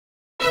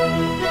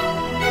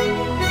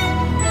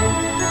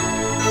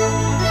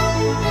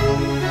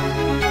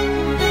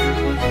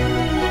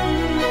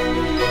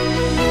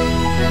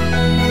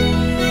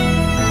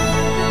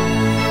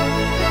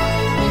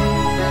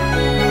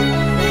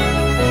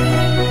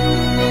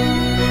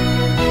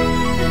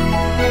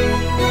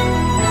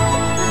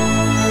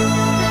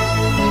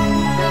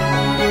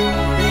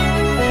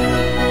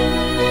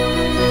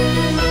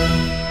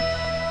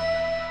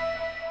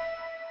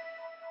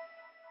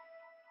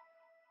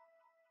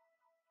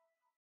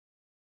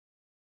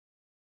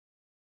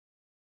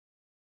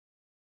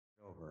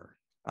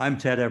I'm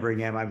Ted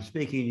Everingham. I'm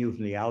speaking to you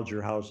from the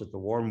Alger House at the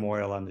War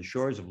Memorial on the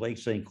shores of Lake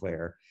St.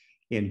 Clair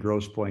in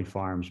Grosse Pointe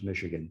Farms,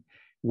 Michigan.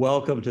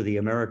 Welcome to the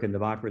American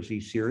Democracy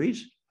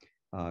Series,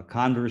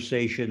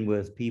 conversation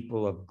with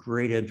people of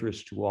great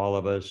interest to all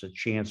of us, a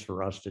chance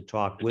for us to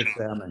talk with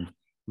them and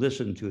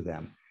listen to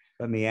them.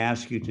 Let me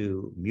ask you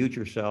to mute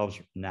yourselves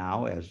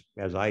now,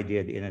 as I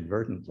did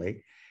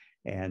inadvertently,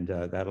 and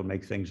that'll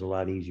make things a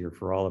lot easier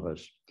for all of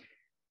us.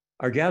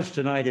 Our guest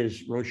tonight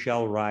is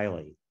Rochelle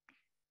Riley.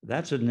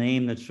 That's a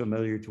name that's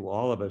familiar to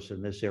all of us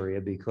in this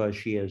area because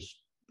she has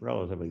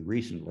relatively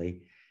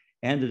recently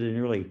ended a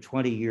nearly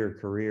 20-year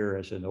career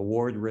as an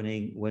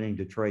award-winning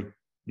Detroit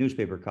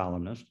newspaper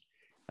columnist.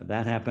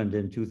 That happened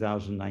in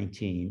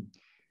 2019.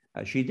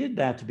 She did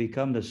that to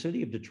become the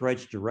city of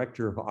Detroit's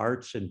Director of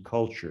Arts and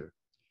Culture.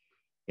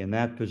 In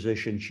that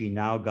position, she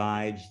now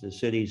guides the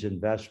city's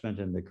investment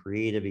in the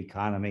creative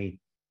economy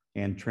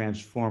and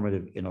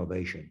transformative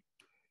innovation.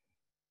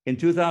 In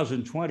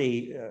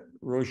 2020,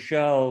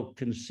 Rochelle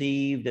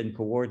conceived and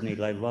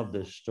coordinated, I love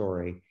this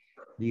story,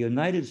 the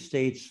United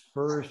States'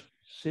 first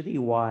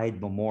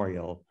citywide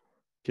memorial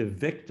to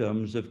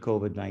victims of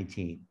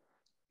COVID-19.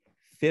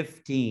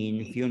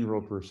 15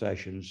 funeral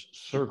processions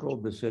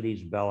circled the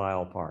city's Belle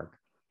Isle Park,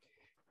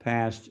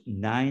 past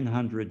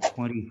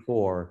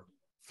 924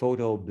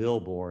 photo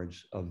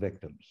billboards of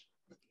victims.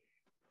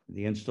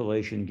 The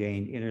installation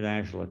gained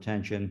international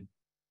attention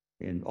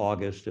in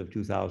August of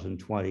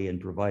 2020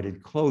 and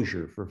provided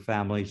closure for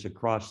families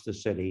across the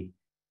city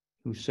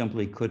who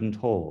simply couldn't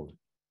hold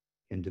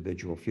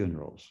individual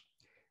funerals.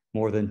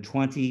 More than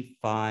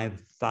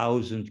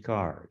 25,000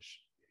 cars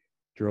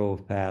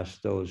drove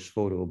past those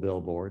photo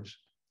billboards.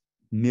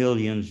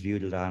 Millions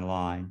viewed it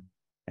online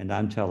and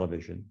on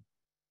television,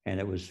 and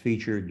it was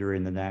featured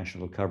during the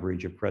national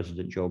coverage of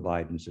President Joe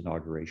Biden's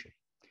inauguration.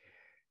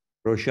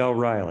 Rochelle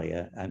Riley,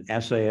 an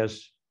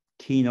essayist,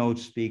 keynote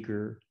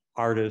speaker,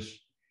 artist,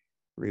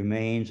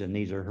 remains, and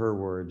these are her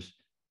words,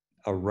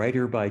 a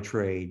writer by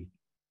trade,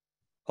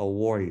 a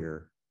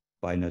warrior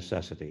by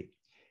necessity.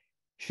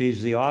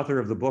 She's the author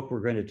of the book we're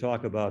going to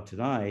talk about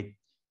tonight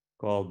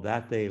called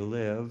That They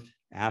Lived,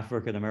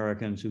 African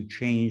Americans Who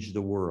Changed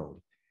the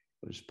World.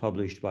 It was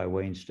published by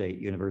Wayne State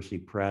University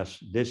Press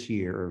this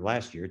year, or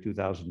last year,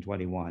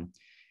 2021.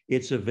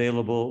 It's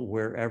available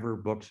wherever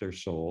books are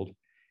sold.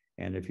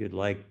 And if you'd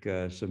like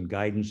some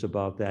guidance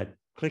about that,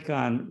 click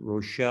on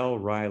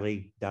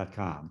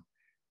RochelleRiley.com.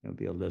 There'll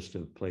be a list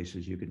of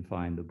places you can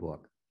find the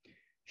book.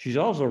 She's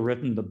also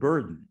written The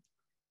Burden,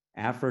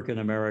 African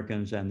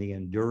Americans and the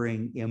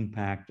Enduring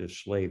Impact of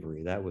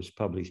Slavery. That was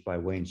published by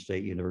Wayne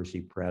State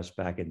University Press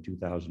back in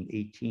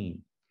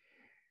 2018.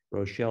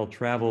 Rochelle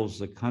travels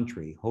the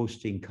country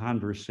hosting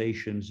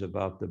conversations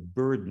about the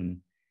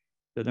burden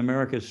that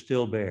America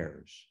still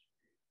bears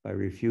by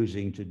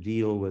refusing to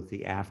deal with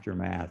the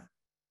aftermath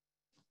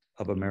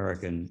of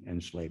American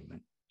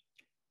enslavement.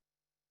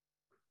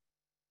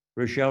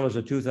 Rochelle is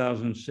a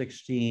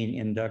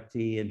 2016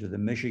 inductee into the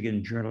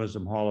Michigan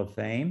Journalism Hall of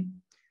Fame,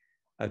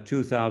 a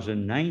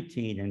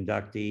 2019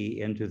 inductee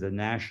into the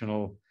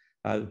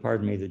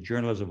the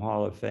Journalism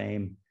Hall of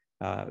Fame,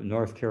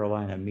 North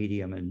Carolina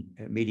Media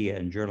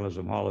and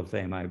Journalism Hall of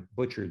Fame. I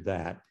butchered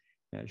that.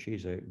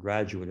 She's a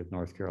graduate of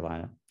North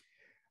Carolina.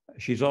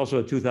 She's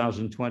also a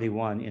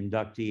 2021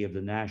 inductee of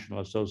the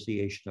National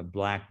Association of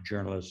Black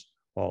Journalists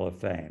Hall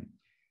of Fame.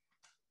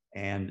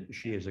 And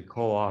she is a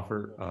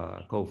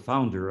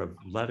co-founder of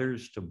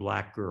Letters to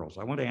Black Girls.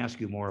 I want to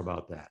ask you more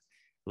about that.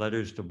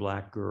 Letters to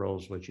Black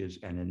Girls, which is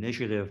an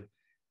initiative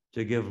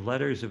to give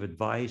letters of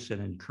advice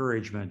and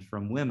encouragement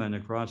from women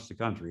across the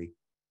country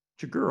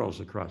to girls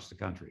across the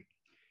country.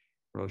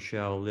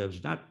 Rochelle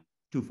lives not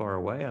too far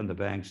away on the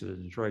banks of the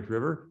Detroit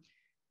River,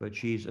 but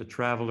she's a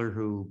traveler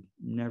who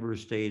never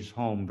stays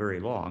home very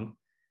long.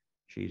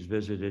 She's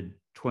visited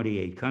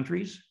 28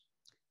 countries,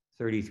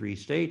 33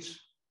 states,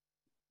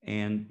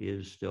 and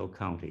is still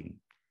counting.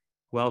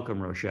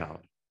 Welcome,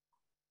 Rochelle.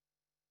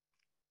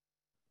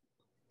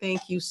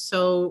 Thank you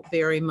so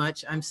very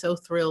much. I'm so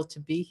thrilled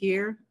to be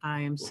here. I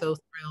am so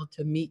thrilled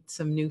to meet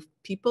some new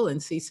people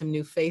and see some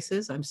new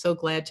faces. I'm so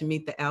glad to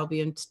meet the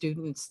Albion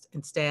students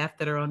and staff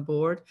that are on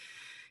board.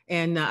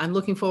 And I'm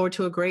looking forward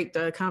to a great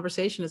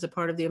conversation as a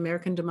part of the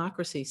American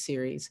Democracy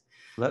series.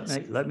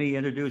 Let me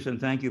introduce and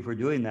thank you for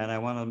doing that. I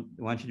want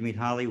you to meet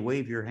Holly.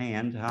 Wave your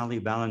hand. Holly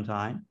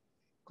Valentine,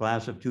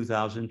 class of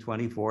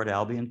 2024 at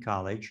Albion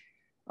College,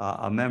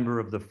 a member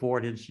of the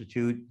Ford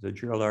Institute, the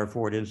Gerald R.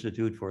 Ford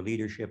Institute for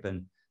Leadership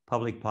and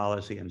Public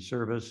Policy and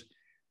Service.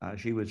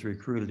 She was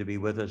recruited to be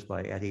with us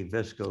by Eddie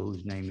Visco,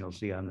 whose name you'll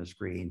see on the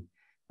screen.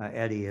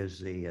 Eddie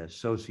is the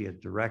Associate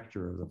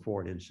Director of the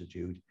Ford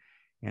Institute.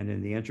 And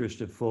in the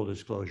interest of full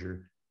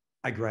disclosure,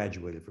 I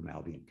graduated from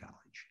Albion College.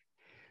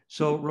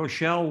 So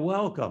Rochelle,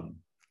 welcome.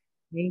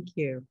 Thank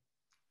you.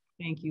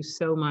 Thank you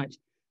so much.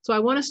 So I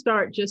want to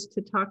start just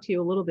to talk to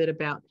you a little bit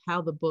about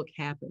how the book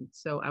happened.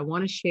 So I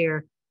want to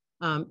share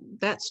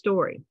that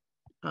story,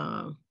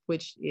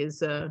 which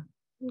is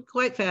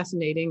quite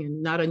fascinating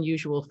and not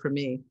unusual for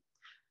me.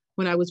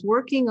 When I was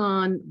working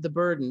on The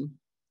Burden,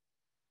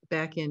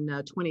 back in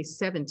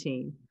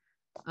 2017,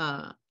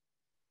 I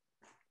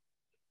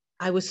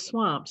was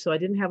swamped, so I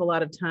didn't have a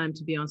lot of time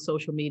to be on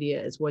social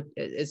media as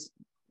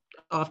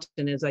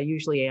often as I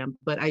usually am.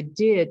 But I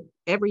did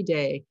every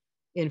day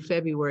in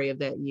February of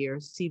that year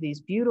see these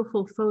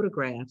beautiful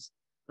photographs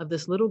of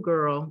this little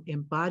girl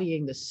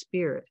embodying the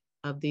spirit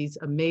of these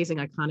amazing,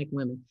 iconic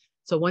women.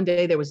 So one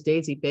day there was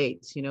Daisy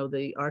Bates, you know,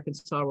 the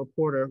Arkansas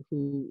reporter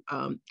who,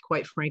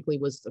 quite frankly,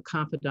 was a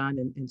confidant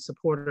and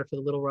supporter for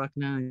the Little Rock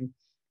Nine.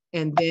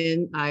 And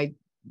then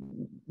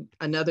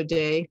another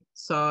day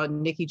saw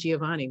Nikki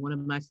Giovanni, one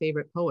of my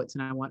favorite poets.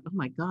 And I went, oh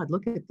my God,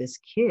 look at this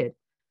kid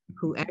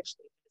who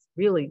actually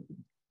really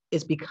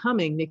is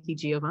becoming Nikki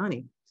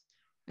Giovanni.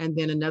 And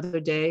then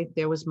another day,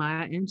 there was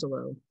Maya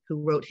Angelou, who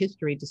wrote,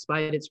 history,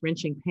 despite its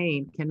wrenching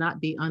pain, cannot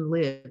be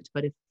unlived,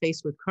 but if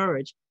faced with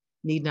courage,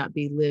 need not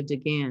be lived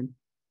again.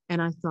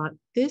 And I thought,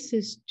 this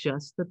is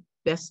just the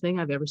best thing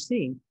I've ever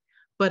seen.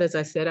 But as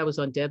I said, I was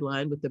on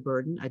deadline with the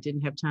burden. I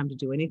didn't have time to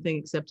do anything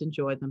except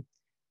enjoy them.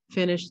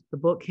 Finished, the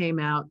book came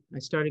out. I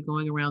started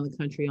going around the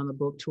country on the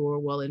book tour.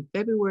 Well, in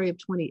February of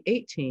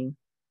 2018,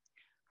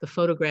 the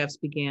photographs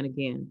began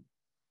again.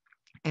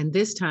 And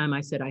this time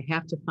I said, I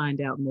have to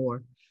find out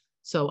more.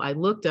 So I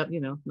looked up, you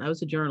know, I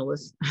was a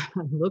journalist.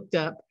 I looked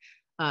up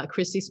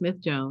Christy Smith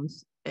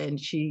Jones, and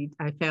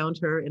I found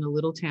her in a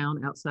little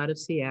town outside of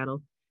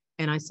Seattle.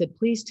 And I said,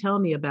 please tell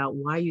me about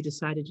why you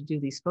decided to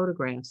do these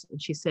photographs.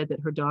 And she said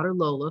that her daughter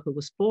Lola, who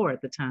was 4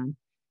 at the time,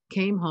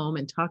 came home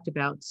and talked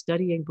about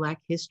studying Black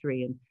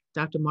history and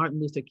Dr. Martin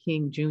Luther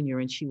King Jr.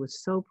 And she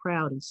was so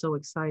proud and so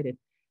excited.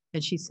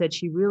 And she said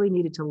she really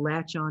needed to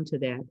latch on to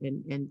that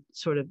and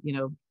sort of, you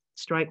know,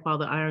 strike while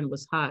the iron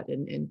was hot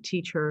and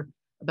teach her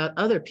about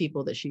other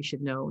people that she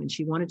should know. And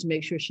she wanted to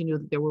make sure she knew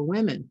that there were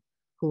women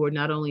who were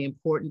not only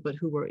important, but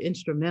who were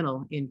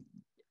instrumental in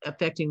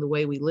affecting the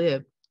way we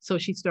live. So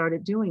she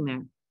started doing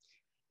that.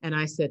 And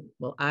I said,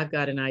 well, I've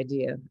got an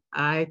idea.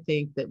 I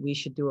think that we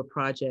should do a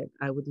project.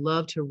 I would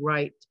love to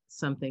write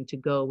something to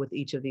go with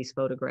each of these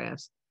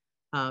photographs.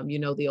 You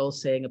know, the old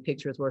saying, a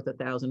picture is worth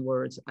 1,000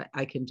 words.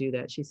 I can do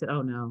that. She said,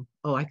 oh no,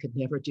 I could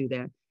never do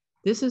that.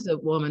 This is a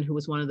woman who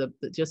was one of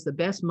just the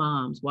best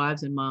moms,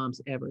 wives and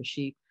moms ever.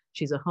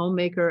 She's a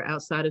homemaker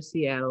outside of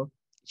Seattle.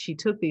 She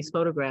took these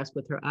photographs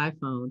with her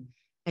iPhone,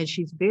 and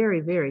she's very,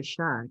 very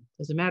shy.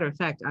 As a matter of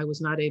fact, I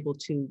was not able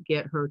to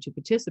get her to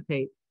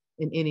participate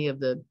in any of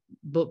the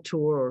book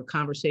tour or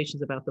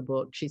conversations about the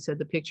book. She said,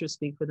 the pictures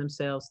speak for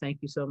themselves. Thank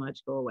you so much.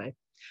 Go away.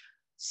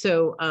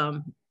 So,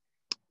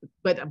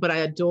 but I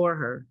adore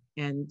her.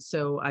 And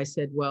so I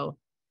said, well,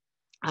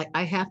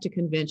 I have to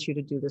convince you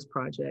to do this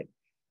project.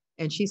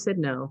 And she said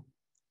no.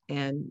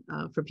 And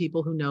for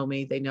people who know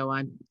me, they know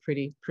I'm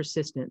pretty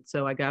persistent.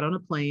 So I got on a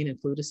plane and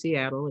flew to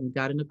Seattle and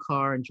got in a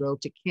car and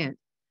drove to Kent.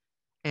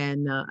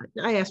 And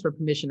I asked for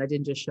permission. I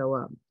didn't just show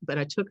up, but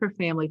I took her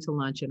family to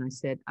lunch and I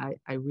said,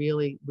 I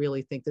really,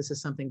 really think this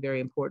is something very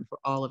important for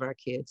all of our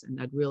kids.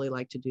 And I'd really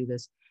like to do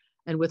this.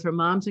 And with her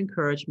mom's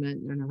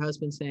encouragement and her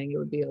husband saying it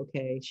would be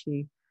okay,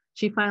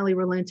 she finally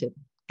relented.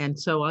 And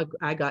so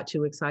I got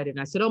too excited and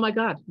I said, oh my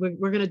God, we're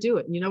going to do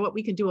it. And you know what?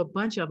 We can do a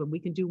bunch of them. We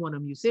can do one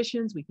on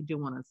musicians. We can do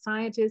one on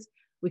scientists.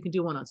 We can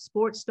do one on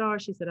sports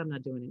stars. She said, I'm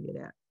not doing any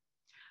of that.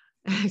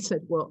 And I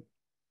said, well,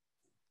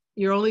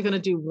 you're only going to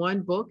do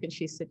one book? And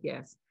she said,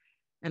 yes.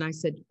 And I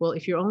said, well,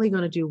 if you're only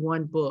going to do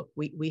one book,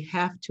 we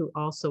have to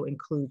also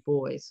include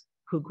boys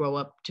who grow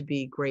up to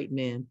be great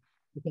men,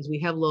 because we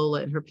have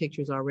Lola and her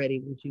pictures already.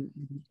 Would you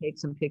take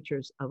some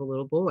pictures of a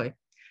little boy?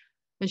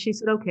 And she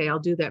said, okay, I'll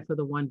do that for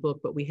the one book,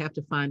 but we have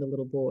to find a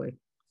little boy.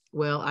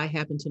 Well, I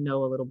happen to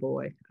know a little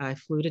boy. I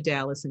flew to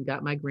Dallas and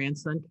got my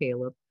grandson,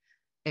 Caleb.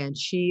 And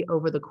she,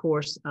 over the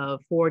course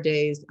of 4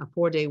 days, a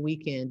 4-day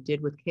weekend,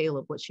 did with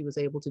Caleb what she was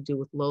able to do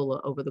with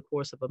Lola over the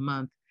course of a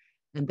month.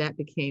 And that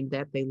became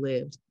That They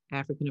Lived,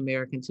 African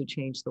Americans Who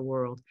Changed the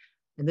World.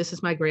 And this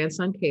is my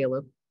grandson,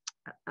 Caleb,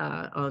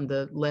 on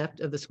the left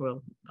of the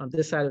screen, on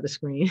this side of the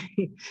screen.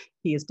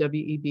 He is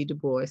W.E.B. Du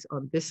Bois.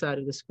 On this side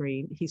of the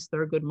screen, he's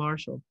Thurgood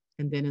Marshall.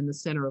 And then in the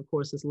center, of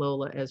course, is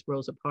Lola as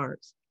Rosa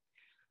Parks.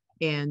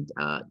 And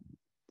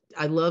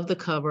I love the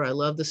cover. I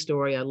love the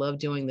story. I love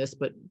doing this.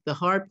 But the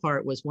hard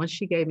part was once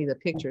she gave me the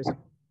pictures,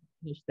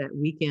 that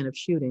weekend of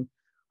shooting,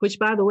 which,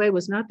 by the way,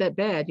 was not that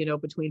bad, you know,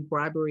 between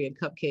bribery and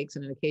cupcakes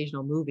and an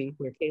occasional movie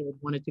where Caleb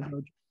wanted to go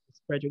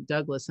as Frederick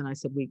Douglass. And I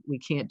said, we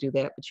can't do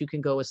that, but you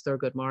can go as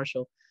Thurgood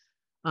Marshall.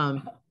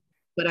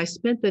 But I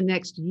spent the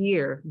next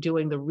year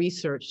doing the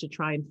research to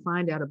try and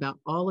find out about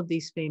all of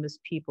these famous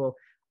people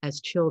as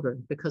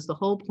children, because the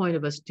whole point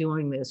of us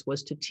doing this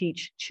was to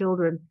teach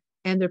children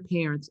and their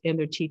parents and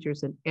their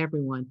teachers and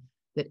everyone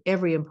that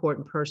every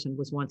important person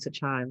was once a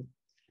child.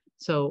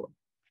 So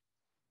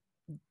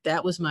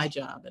that was my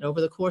job. And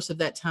over the course of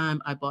that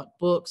time, I bought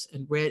books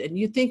and read, and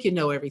you think you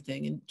know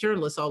everything, and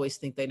journalists always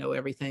think they know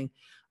everything.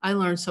 I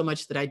learned so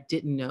much that I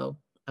didn't know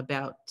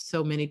about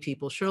so many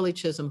people. Shirley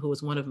Chisholm, who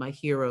was one of my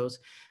heroes,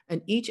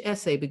 and each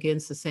essay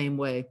begins the same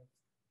way.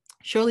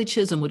 Shirley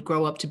Chisholm would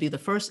grow up to be the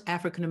first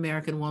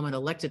African-American woman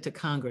elected to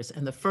Congress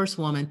and the first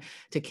woman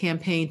to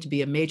campaign to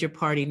be a major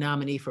party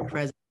nominee for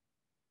president.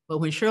 But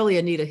when Shirley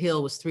Anita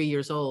Hill was 3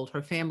 years old,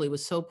 her family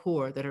was so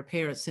poor that her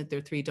parents sent their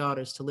 3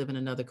 daughters to live in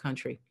another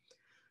country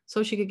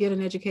so she could get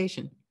an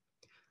education.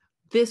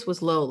 This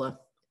was Lola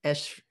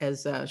as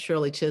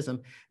Shirley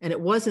Chisholm. And it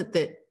wasn't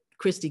that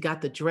Christy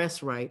got the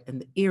dress right and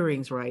the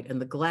earrings right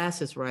and the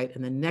glasses right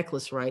and the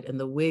necklace right and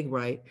the wig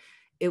right.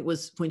 It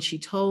was when she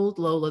told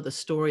Lola the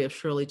story of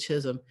Shirley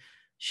Chisholm,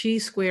 she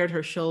squared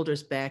her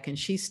shoulders back and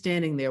she's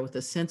standing there with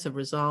a sense of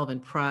resolve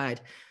and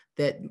pride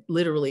that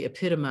literally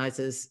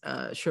epitomizes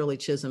Shirley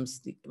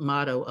Chisholm's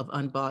motto of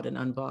unbought and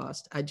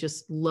unbossed. I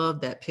just love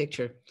that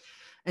picture.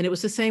 And it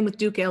was the same with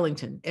Duke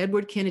Ellington.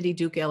 Edward Kennedy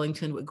Duke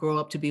Ellington would grow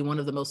up to be one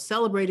of the most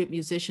celebrated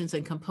musicians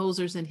and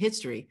composers in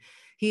history.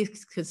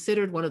 He's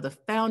considered one of the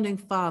founding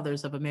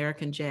fathers of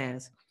American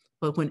jazz.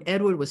 But when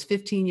Edward was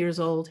 15 years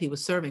old, he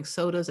was serving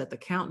sodas at the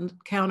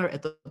counter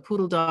at the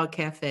Poodle Dog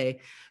Cafe,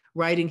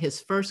 writing his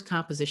first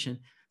composition,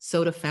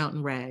 Soda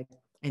Fountain Rag.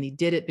 And he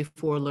did it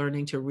before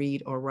learning to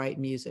read or write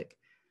music.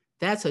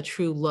 That's a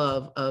true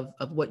love of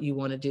what you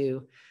want to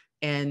do.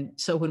 And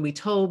so when we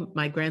told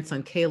my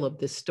grandson Caleb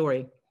this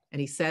story, and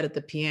he sat at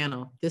the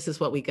piano, this is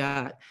what we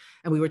got.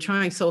 And we were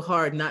trying so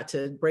hard not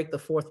to break the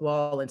fourth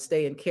wall and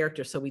stay in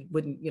character so we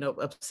wouldn't,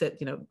 upset,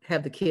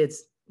 have the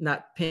kids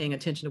not paying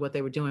attention to what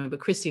they were doing.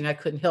 But Christy and I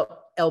couldn't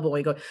help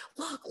elbowing, going,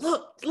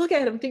 look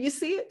at him. Do you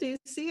see it? Do you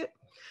see it?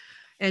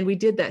 And we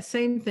did that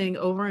same thing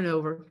over and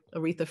over.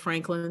 Aretha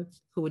Franklin,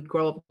 who would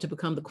grow up to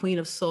become the Queen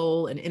of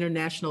Soul, an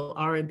international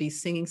R&B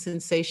singing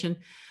sensation,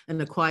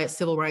 and a quiet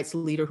civil rights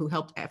leader who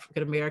helped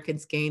African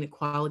Americans gain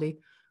equality.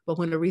 But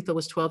when Aretha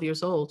was 12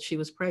 years old, she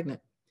was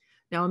pregnant.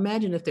 Now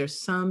imagine if there's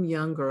some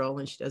young girl,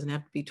 and she doesn't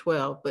have to be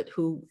 12, but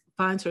who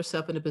finds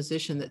herself in a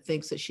position that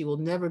thinks that she will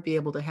never be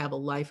able to have a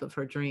life of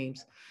her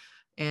dreams.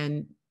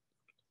 And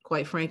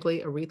quite frankly,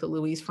 Aretha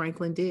Louise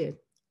Franklin did.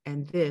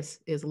 And this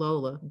is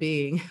Lola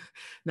being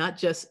not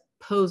just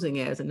posing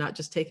as and not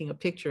just taking a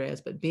picture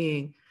as, but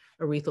being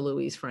Aretha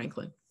Louise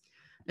Franklin.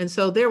 And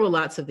so there were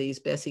lots of these.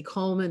 Bessie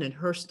Coleman and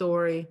her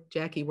story,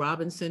 Jackie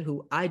Robinson,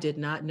 who I did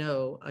not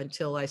know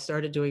until I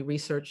started doing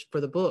research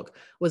for the book,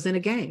 was in a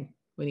gang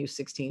when he was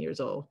 16 years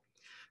old.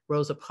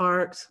 Rosa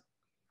Parks,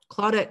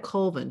 Claudette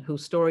Colvin,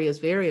 whose story is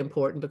very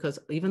important because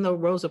even though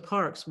Rosa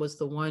Parks was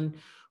the one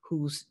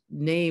whose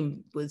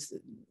name was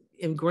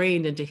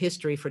ingrained into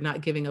history for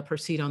not giving up her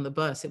seat on the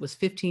bus, it was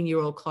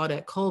 15-year-old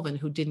Claudette Colvin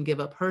who didn't give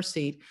up her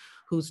seat,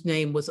 whose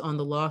name was on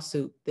the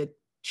lawsuit that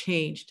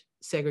changed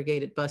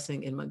segregated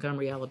busing in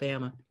Montgomery,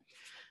 Alabama.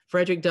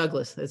 Frederick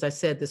Douglass, as I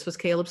said, this was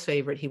Caleb's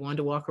favorite. He wanted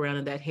to walk around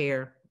in that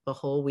hair the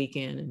whole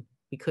weekend and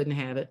we couldn't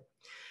have it.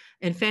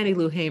 And Fannie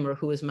Lou Hamer,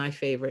 who is my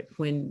favorite,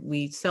 when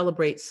we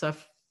celebrate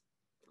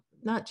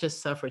not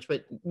just suffrage,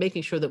 but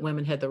making sure that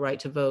women had the right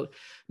to vote.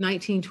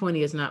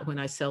 1920 is not when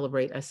I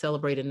celebrate. I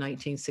celebrate in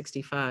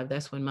 1965.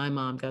 That's when my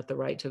mom got the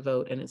right to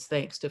vote. And it's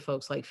thanks to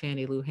folks like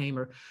Fannie Lou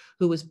Hamer,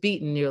 who was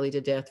beaten nearly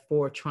to death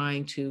for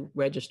trying to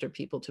register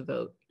people to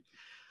vote.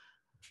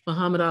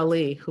 Muhammad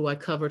Ali, who I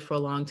covered for a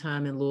long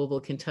time in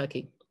Louisville,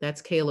 Kentucky.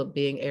 That's Caleb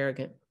being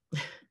arrogant.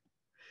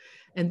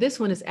 And this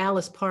one is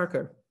Alice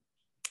Parker.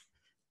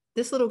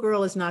 This little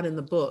girl is not in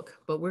the book,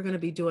 but we're going to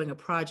be doing a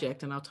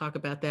project, and I'll talk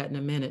about that in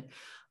a minute.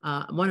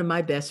 One of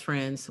my best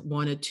friends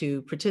wanted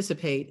to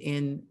participate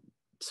in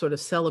sort of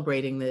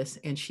celebrating this,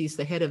 and she's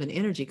the head of an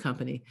energy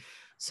company.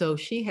 So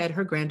she had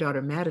her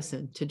granddaughter,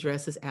 Madison, to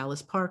dress as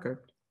Alice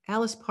Parker.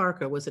 Alice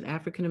Parker was an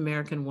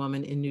African-American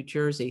woman in New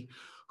Jersey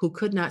who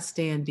could not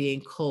stand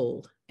being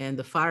cold, and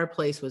the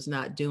fireplace was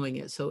not doing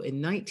it. So in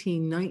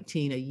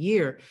 1919, a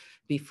year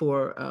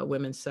before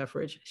women's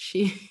suffrage,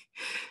 she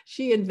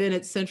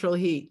invented central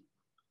heat,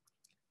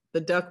 the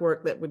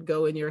ductwork that would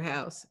go in your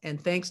house.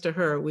 And thanks to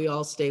her, we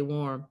all stay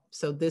warm.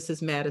 So this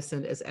is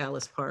Madison as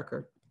Alice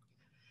Parker.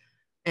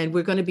 And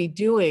we're going to be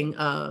doing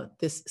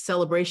this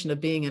celebration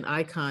of being an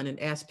icon and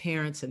ask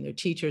parents and their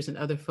teachers and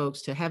other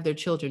folks to have their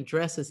children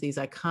dress as these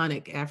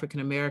iconic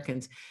African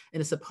Americans. And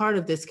it's a part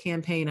of this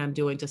campaign I'm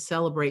doing to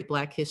celebrate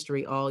Black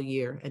history all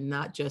year and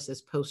not just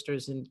as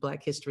posters in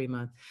Black History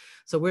Month.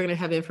 So we're going to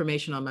have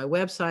information on my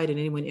website and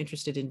anyone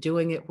interested in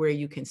doing it where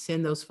you can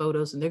send those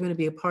photos, and they're going to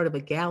be a part of a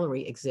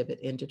gallery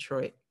exhibit in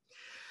Detroit.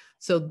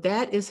 So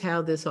that is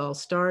how this all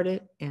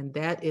started. And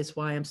that is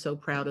why I'm so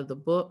proud of the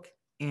book.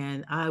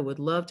 And I would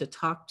love to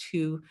talk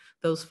to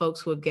those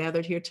folks who have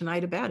gathered here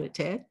tonight about it.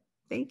 Ted,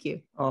 thank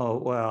you. Oh,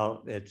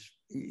 well,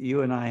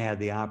 you and I had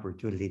the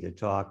opportunity to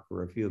talk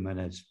for a few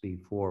minutes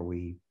before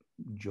we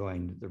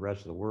joined the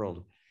rest of the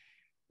world.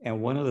 And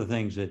one of the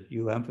things that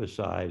you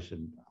emphasize,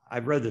 and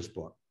I've read this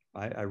book,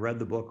 I read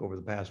the book over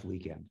the past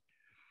weekend.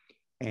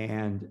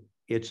 And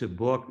it's a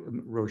book,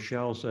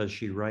 Rochelle says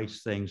she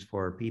writes things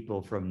for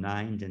people from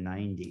 9 to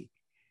 90.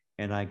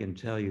 And I can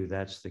tell you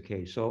that's the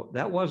case. So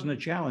that wasn't a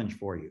challenge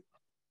for you.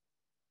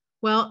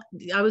 Well,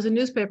 I was a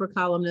newspaper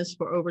columnist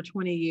for over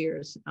 20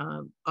 years,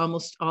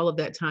 almost all of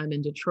that time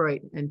in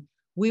Detroit. And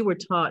we were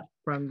taught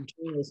from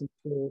journalism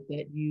school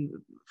that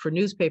for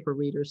newspaper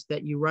readers,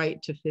 that you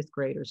write to fifth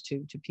graders,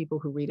 to people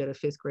who read at a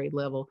fifth grade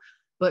level.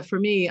 But for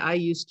me, I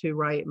used to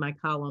write my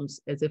columns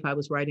as if I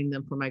was writing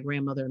them for my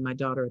grandmother and my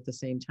daughter at the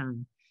same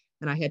time.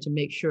 and I had to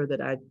make sure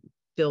that I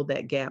filled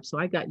that gap. So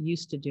I got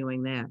used to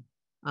doing that.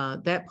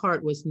 That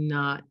part was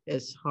not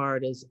as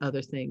hard as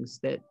other things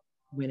that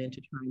went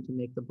into trying to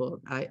make the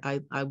book.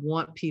 I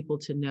want people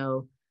to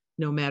know,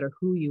 no matter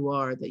who you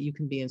are, that you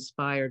can be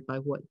inspired by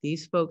what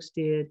these folks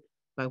did,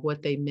 by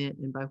what they meant,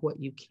 and by what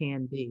you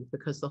can be.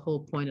 Because the whole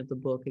point of the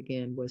book,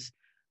 again, was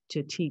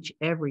to teach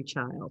every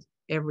child,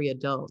 every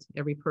adult,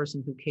 every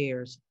person who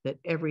cares, that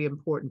every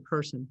important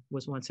person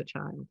was once a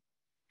child.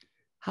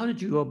 How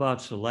did you go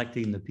about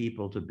selecting the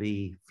people to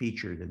be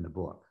featured in the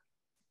book?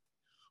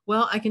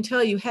 Well, I can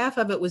tell you half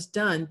of it was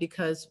done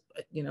because,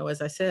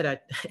 as I said,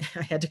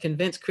 I had to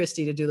convince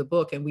Christy to do the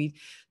book, and we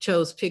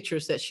chose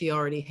pictures that she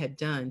already had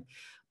done.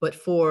 But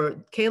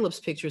for Caleb's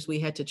pictures, we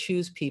had to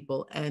choose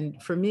people.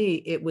 And for me,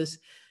 it was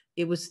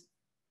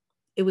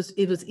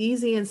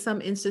easy in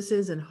some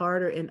instances and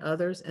harder in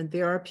others. And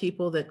there are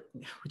people that,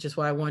 which is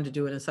why I wanted to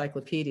do an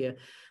encyclopedia,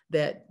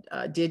 that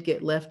did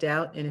get left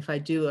out. And if I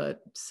do a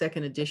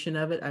second edition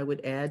of it, I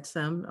would add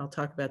some. I'll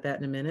talk about that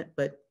in a minute.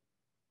 But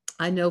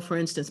I know, for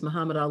instance,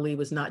 Muhammad Ali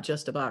was not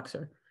just a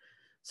boxer.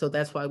 So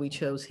that's why we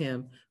chose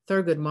him.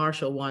 Thurgood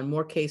Marshall won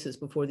more cases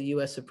before the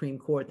US Supreme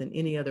Court than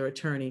any other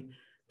attorney,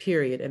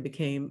 period, and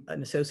became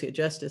an associate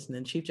justice and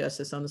then chief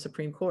justice on the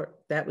Supreme Court.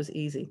 That was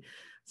easy.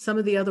 Some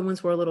of the other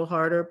ones were a little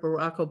harder.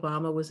 Barack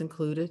Obama was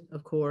included,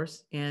 of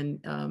course, and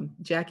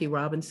Jackie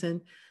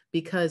Robinson,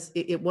 because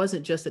it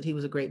wasn't just that he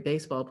was a great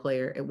baseball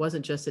player. It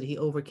wasn't just that he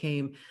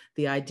overcame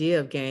the idea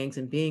of gangs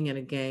and being in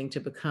a gang to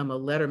become a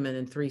letterman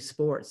in 3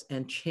 sports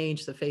and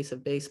change the face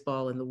of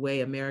baseball and the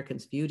way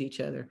Americans viewed each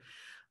other.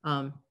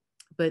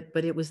 But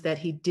it was that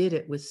he did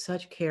it with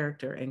such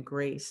character and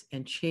grace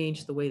and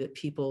changed the way that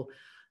people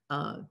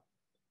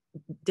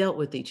dealt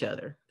with each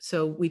other.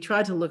 So we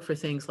tried to look for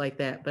things like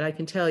that. But I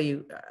can tell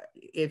you,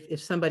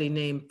 if somebody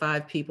named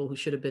 5 people who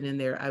should have been in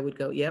there, I would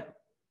go, yep.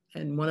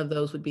 And one of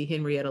those would be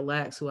Henrietta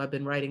Lacks, who I've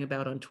been writing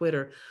about on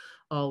Twitter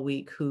all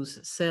week,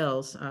 whose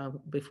cells,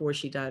 before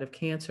she died of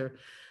cancer,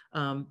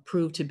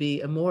 proved to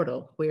be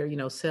immortal, where,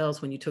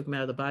 cells, when you took them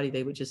out of the body,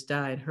 they would just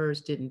die, and hers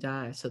didn't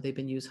die. So they've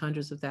been used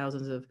hundreds of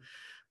thousands of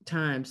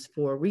times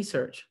for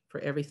research for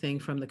everything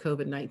from the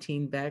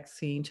COVID-19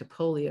 vaccine to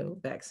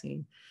polio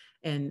vaccine.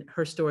 And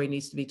her story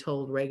needs to be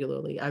told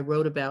regularly. I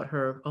wrote about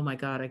her, oh my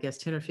God, I guess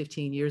 10 or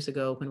 15 years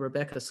ago, when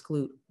Rebecca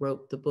Skloot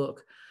wrote the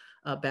book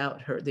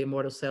about her, The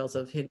Immortal Cells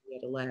of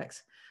Henrietta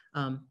Lacks.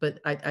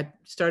 But I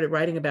started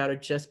writing about her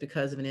just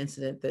because of an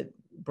incident that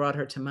brought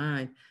her to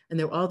mind. And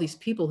there were all these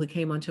people who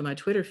came onto my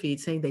Twitter feed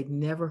saying they'd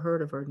never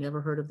heard of her,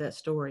 never heard of that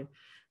story.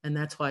 And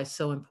that's why it's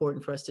so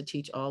important for us to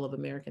teach all of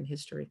American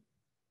history.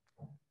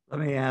 Let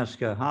me ask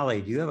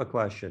Holly, do you have a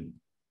question?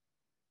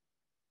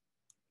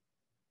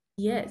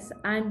 Yes,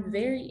 I'm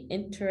very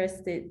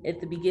interested. At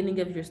the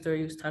beginning of your story,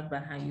 you was talking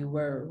about how you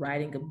were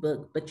writing a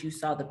book, but you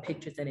saw the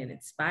pictures and it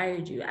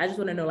inspired you. I just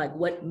want to know, like,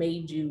 what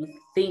made you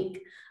think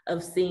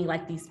of seeing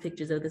like these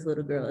pictures of this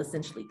little girl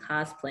essentially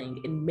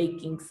cosplaying and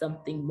making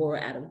something more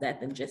out of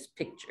that than just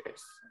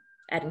pictures,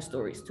 adding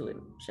stories to it,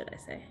 should I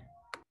say?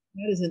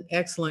 That is an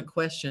excellent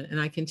question. And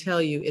I can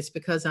tell you it's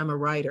because I'm a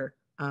writer.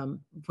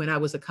 When I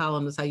was a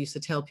columnist, I used to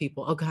tell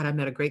people, oh God, I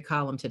met a great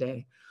column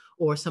today.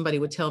 Or somebody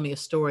would tell me a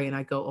story and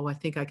I go, oh, I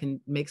think I can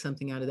make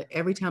something out of that.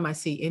 Every time I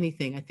see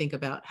anything, I think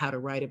about how to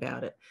write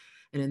about it.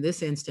 And in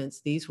this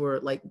instance, these were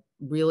like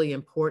really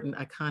important,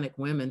 iconic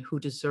women who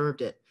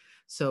deserved it.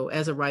 So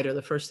as a writer,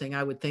 the first thing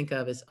I would think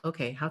of is,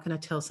 okay, how can I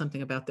tell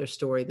something about their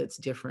story that's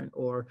different,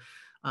 or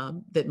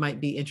that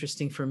might be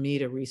interesting for me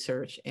to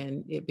research?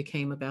 And it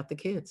became about the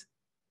kids.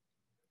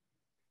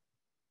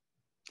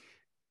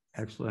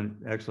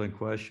 Excellent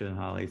question,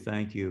 Holly.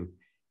 Thank you.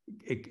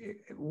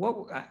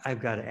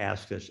 I've got to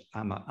ask this.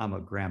 I'm a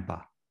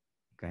grandpa.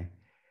 Okay.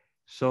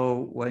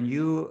 So when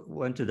you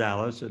went to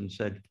Dallas and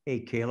said, hey,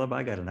 Caleb,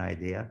 I got an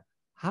idea,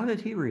 how did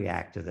he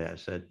react to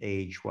this at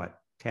age,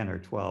 10 or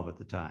 12 at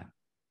the time?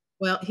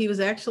 Well, he was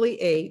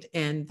actually 8,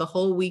 and the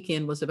whole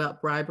weekend was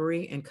about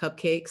bribery and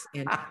cupcakes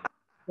and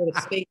sort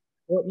of space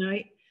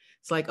Fortnite.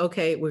 It's like,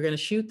 okay, we're going to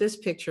shoot this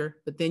picture,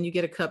 but then you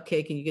get a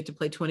cupcake and you get to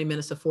play 20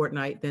 minutes of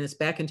Fortnite. Then it's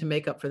back into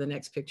makeup for the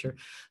next picture.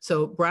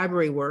 So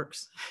bribery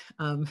works.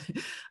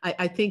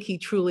 I think he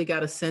truly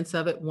got a sense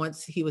of it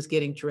once he was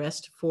getting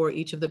dressed for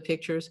each of the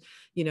pictures.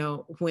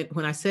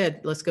 When I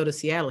said, let's go to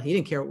Seattle, he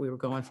didn't care what we were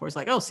going for. It's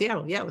like, oh,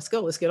 Seattle, yeah, let's go.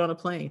 Let's get on a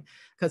plane,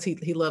 because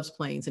he loves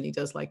planes and he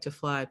does like to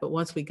fly. But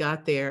once we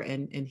got there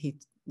and he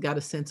got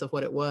a sense of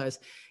what it was,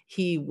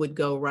 he would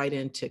go right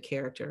into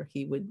character.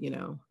 He would,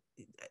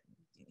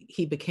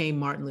 he became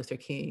Martin Luther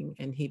King,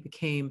 and he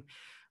became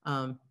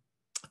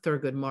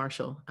Thurgood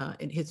Marshall.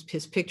 And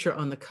his picture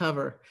on the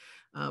cover,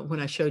 when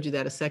I showed you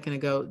that a second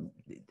ago,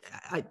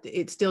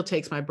 it still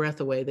takes my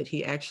breath away that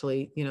he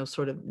actually,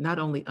 sort of not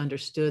only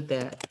understood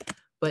that,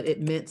 but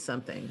it meant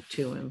something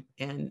to him.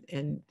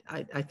 And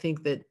I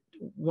think that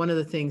one of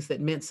the things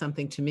that meant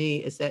something to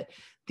me is that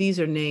these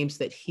are names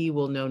that he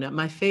will know now.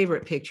 My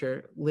favorite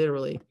picture,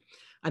 literally,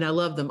 and I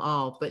love them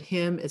all, but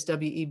him as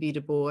W.E.B.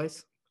 Du Bois,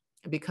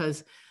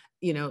 because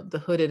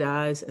the hooded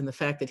eyes and the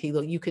fact that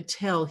you could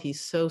tell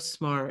he's so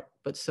smart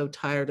but so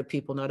tired of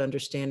people not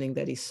understanding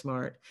that he's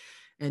smart.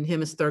 And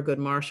him as Thurgood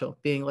Marshall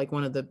being like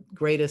one of the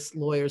greatest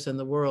lawyers in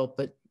the world,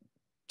 but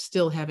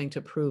still having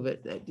to prove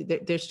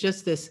it. There's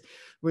just this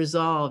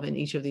resolve in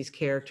each of these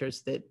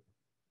characters that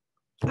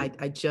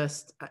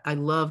I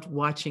loved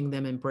watching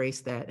them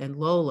embrace that. And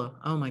Lola,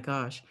 oh my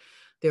gosh,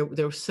 there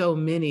were so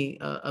many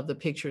of the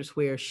pictures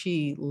where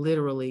she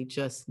literally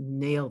just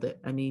nailed it.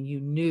 I mean, you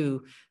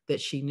knew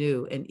that she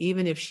knew. And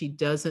even if she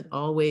doesn't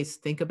always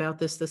think about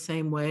this the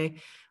same way,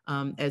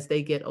 as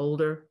they get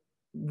older,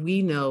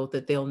 we know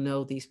that they'll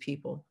know these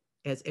people,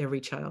 as every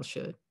child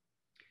should.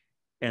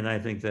 And I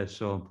think that's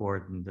so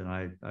important. And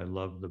I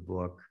love the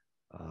book.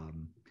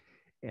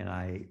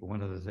 And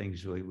one of the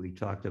things we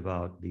talked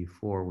about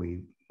before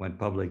we went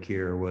public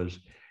here was,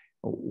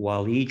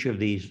 while each of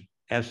these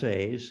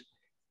essays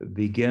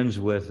begins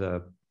with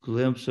a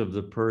glimpse of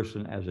the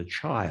person as a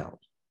child,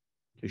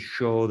 to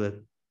show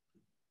that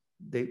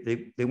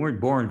they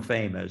weren't born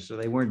famous, so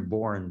they weren't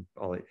born,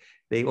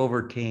 they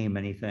overcame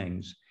many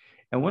things.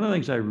 And one of the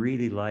things I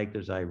really liked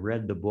as I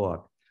read the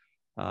book,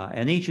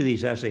 and each of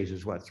these essays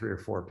is what, 3 or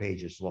 4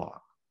 pages long,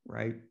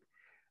 right?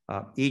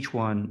 Each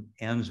one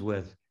ends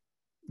with,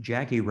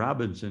 Jackie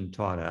Robinson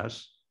taught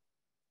us,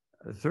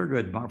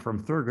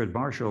 from Thurgood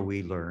Marshall,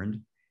 we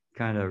learned,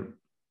 kind of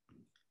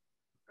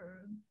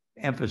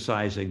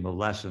emphasizing the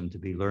lesson to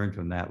be learned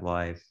from that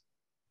life.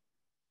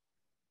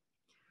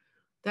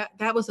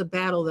 That was a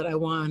battle that I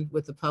won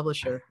with the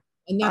publisher,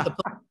 and not the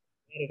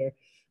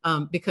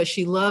editor, because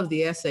she loved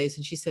the essays,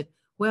 and she said,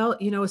 well,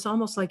 you know, it's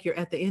almost like you're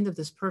at the end of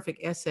this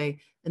perfect essay,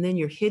 and then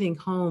you're hitting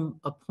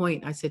home a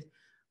point. I said,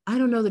 I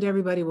don't know that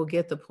everybody will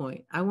get the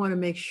point. I want to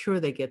make sure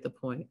they get the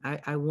point.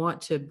 I want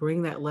to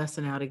bring that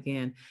lesson out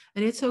again.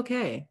 And it's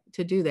okay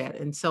to do that.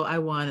 And so I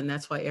won. And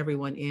that's why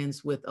everyone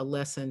ends with a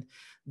lesson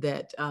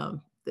that,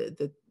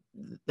 that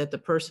the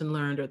person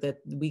learned, or that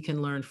we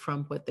can learn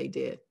from what they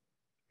did.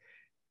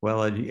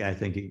 Well, I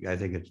think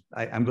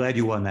I'm glad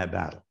you won that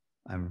battle.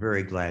 I'm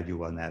very glad you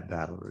won that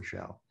battle,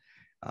 Rochelle.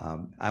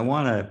 I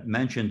want to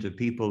mention to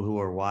people who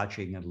are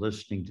watching and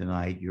listening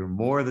tonight, you're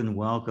more than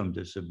welcome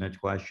to submit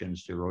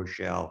questions to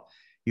Rochelle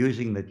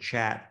using the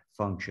chat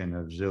function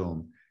of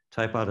Zoom.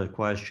 Type out a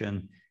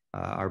question.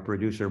 Our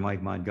producer,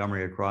 Mike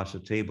Montgomery, across the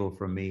table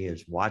from me,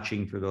 is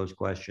watching for those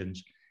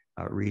questions,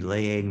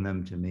 relaying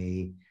them to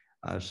me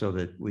so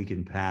that we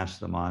can pass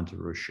them on to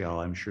Rochelle.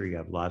 I'm sure you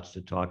have lots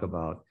to talk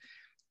about.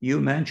 You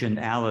mentioned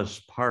Alice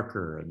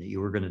Parker, and you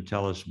were going to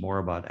tell us more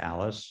about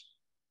Alice.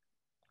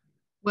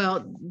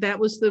 Well, that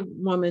was the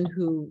woman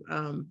who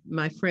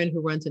my friend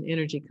who runs an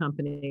energy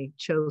company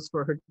chose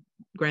for her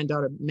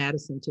granddaughter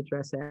Madison to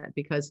dress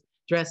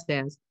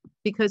as,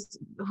 because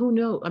who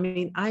knows? I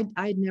mean,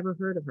 I'd never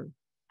heard of her.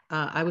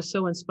 I was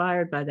so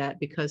inspired by that,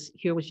 because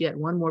here was yet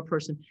one more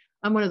person.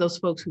 I'm one of those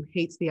folks who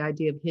hates the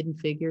idea of hidden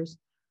figures.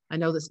 I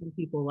know that some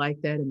people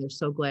like that, and they're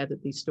so glad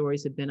that these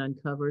stories have been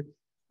uncovered.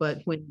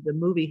 But when the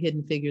movie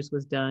Hidden Figures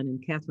was done,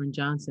 and Katherine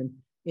Johnson,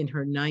 in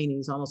her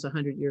 90s, almost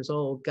 100 years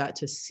old, got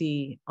to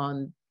see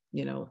on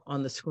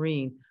the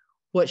screen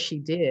what she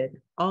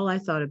did, all I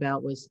thought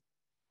about was,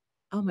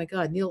 oh my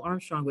God, Neil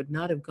Armstrong would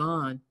not have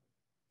gone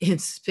in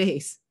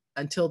space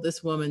until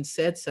this woman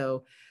said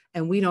so.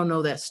 And we don't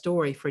know that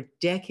story for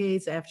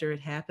decades after it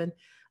happened.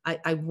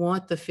 I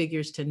want the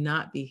figures to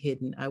not be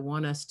hidden. I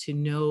want us to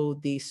know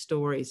these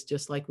stories,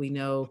 just like we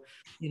know,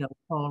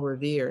 Paul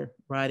Revere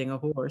riding a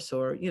horse,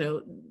 or,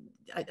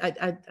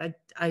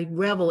 I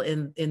revel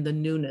in the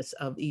newness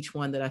of each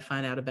one that I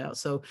find out about.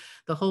 So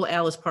the whole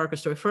Alice Parker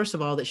story, first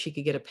of all, that she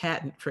could get a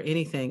patent for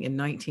anything in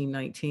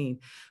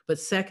 1919, but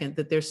second,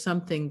 that there's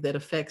something that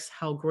affects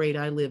how great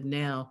I live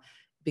now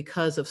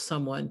because of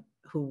someone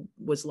who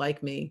was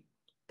like me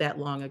that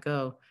long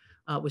ago,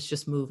 was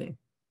just moving.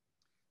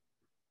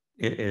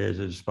 It is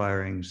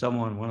inspiring.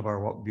 One of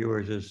our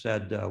viewers has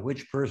said,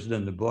 which person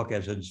in the book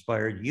has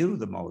inspired you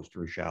the most,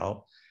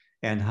 Rochelle?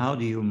 And how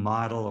do you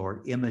model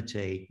or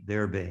imitate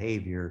their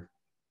behavior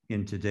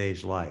in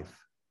today's life?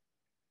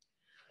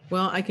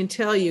 Well, I can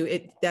tell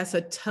you that's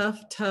a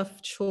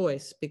tough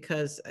choice,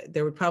 because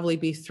there would probably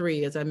be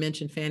 3. As I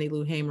mentioned, Fannie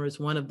Lou Hamer is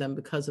one of them,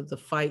 because of the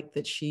fight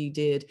that she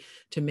did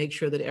to make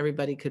sure that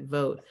everybody could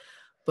vote.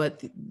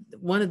 But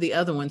one of the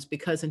other ones,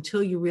 because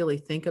until you really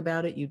think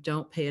about it, you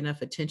don't pay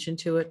enough attention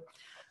to it.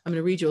 I'm going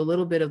to read you a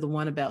little bit of the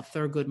one about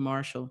Thurgood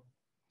Marshall,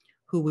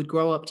 who would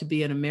grow up to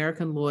be an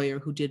American lawyer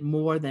who did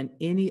more than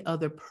any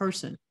other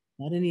person,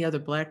 not any other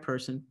Black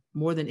person,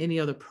 more than any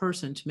other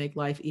person to make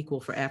life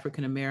equal for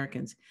African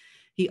Americans.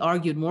 He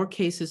argued more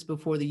cases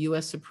before the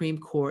U.S. Supreme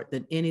Court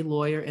than any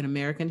lawyer in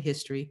American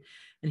history,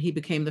 and he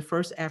became the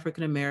first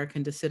African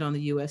American to sit on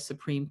the U.S.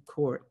 Supreme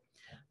Court.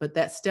 But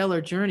that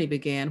stellar journey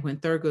began when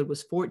Thurgood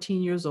was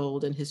 14 years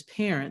old, and his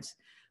parents,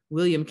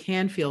 William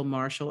Canfield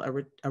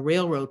Marshall, a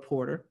railroad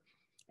porter,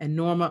 and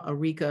Norma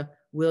Arika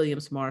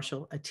Williams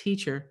Marshall, a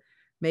teacher,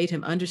 made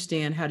him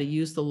understand how to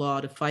use the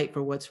law to fight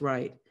for what's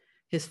right.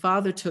 His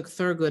father took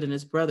Thurgood and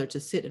his brother to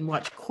sit and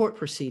watch court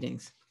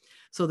proceedings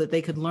so that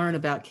they could learn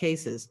about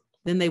cases.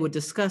 Then they would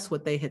discuss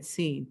what they had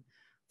seen.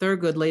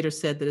 Thurgood later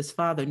said that his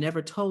father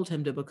never told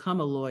him to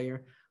become a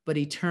lawyer, but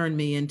he turned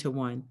me into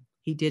one.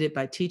 He did it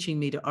by teaching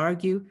me to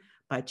argue,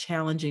 by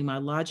challenging my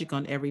logic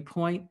on every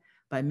point,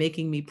 by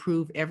making me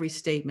prove every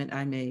statement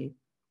I made.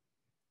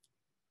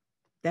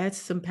 That's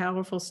some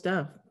powerful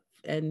stuff.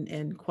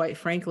 And quite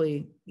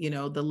frankly,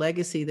 the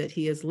legacy that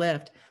he has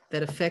left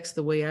that affects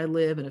the way I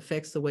live and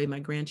affects the way my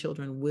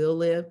grandchildren will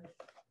live,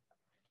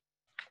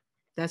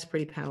 that's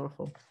pretty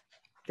powerful.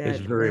 It's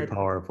very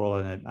powerful.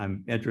 And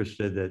I'm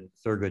interested that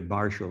Thurgood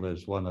Marshall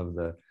is one of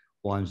the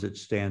ones that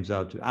stands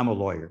out to. I'm a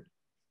lawyer.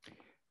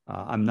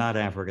 I'm not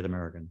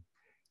African-American.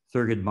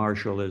 Thurgood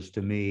Marshall is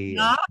to me.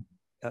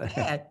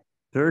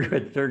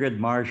 Thurgood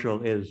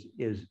Marshall is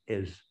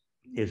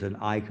an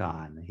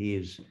icon.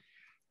 He's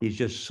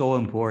just so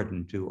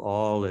important to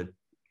all that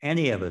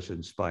any of us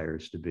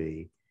inspires to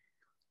be.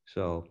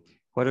 So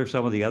what are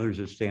some of the others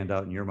that stand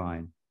out in your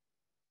mind?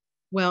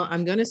 Well,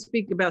 I'm going to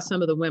speak about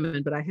some of the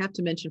women, but I have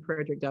to mention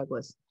Frederick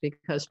Douglass,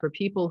 because for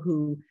people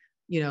who,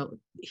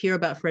 hear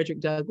about Frederick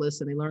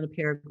Douglass and they learn a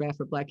paragraph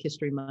for Black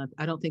History Month,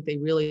 I don't think they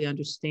really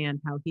understand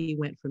how he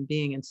went from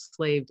being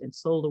enslaved and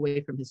sold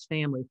away from his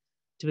family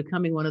to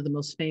becoming one of the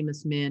most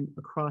famous men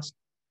across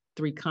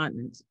 3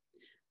 continents.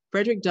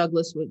 Frederick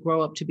Douglass would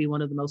grow up to be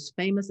one of the most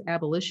famous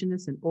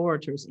abolitionists and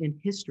orators in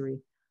history,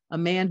 a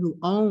man who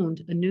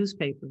owned a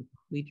newspaper.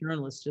 We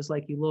journalists, just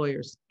like you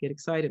lawyers, get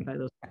excited by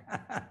those.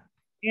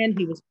 And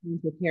he was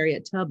friends with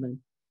Harriet Tubman.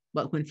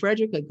 But when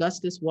Frederick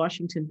Augustus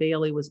Washington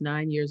Bailey was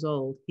 9 years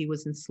old, he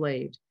was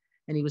enslaved,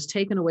 and he was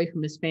taken away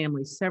from his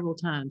family several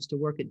times to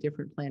work at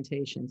different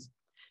plantations.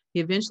 He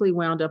eventually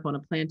wound up on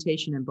a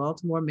plantation in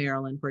Baltimore,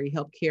 Maryland, where he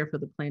helped care for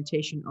the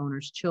plantation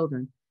owner's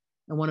children.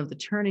 And one of the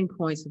turning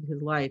points of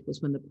his life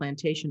was when the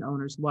plantation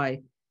owner's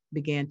wife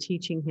began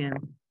teaching him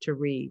to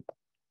read,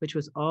 which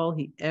was all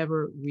he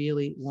ever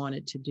really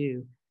wanted to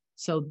do.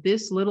 So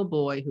this little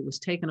boy who was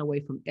taken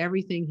away from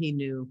everything he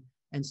knew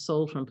and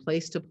sold from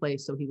place to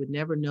place so he would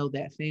never know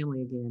that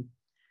family again,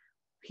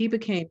 he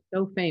became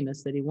so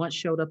famous that he once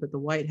showed up at the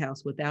White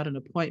House without an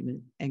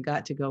appointment and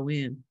got to go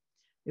in.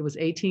 It was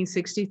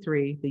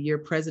 1863, the year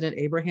President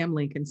Abraham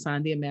Lincoln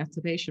signed the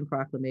Emancipation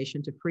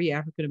Proclamation to free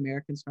African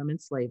Americans from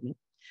enslavement.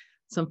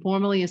 Some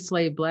formerly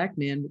enslaved Black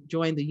men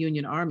joined the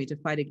Union Army to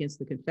fight against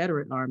the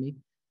Confederate Army,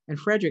 and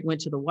Frederick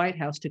went to the White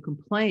House to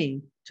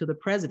complain to the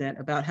president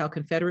about how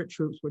Confederate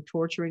troops were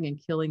torturing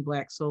and killing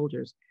Black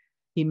soldiers.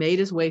 He made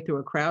his way through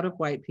a crowd of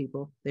white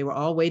people. They were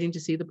all waiting to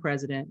see the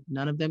president.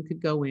 None of them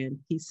could go in.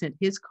 He sent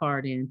his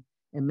card in,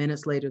 and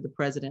minutes later, the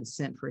president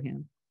sent for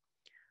him.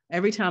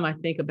 Every time I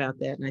think about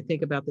that, and I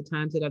think about the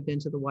times that I've been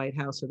to the White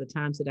House or the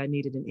times that I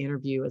needed an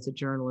interview as a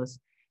journalist,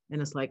 and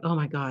it's like, oh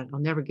my God, I'll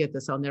never get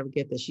this. I'll never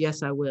get this.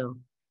 Yes, I will.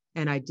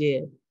 And I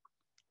did.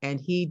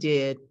 And he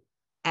did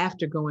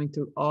after going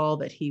through all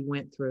that he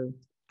went through.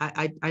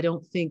 I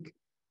don't think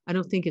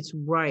it's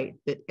right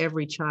that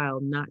every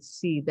child not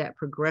see that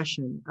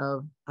progression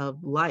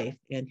of life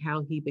and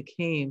how he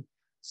became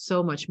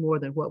so much more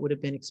than what would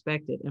have been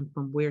expected and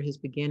from where his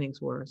beginnings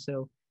were.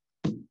 So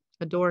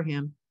adore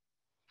him.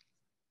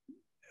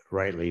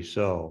 Rightly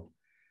so.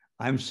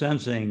 I'm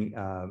sensing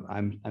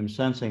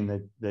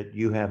that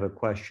you have a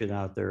question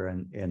out there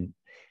in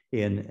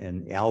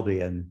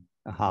Albion,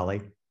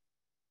 Holly.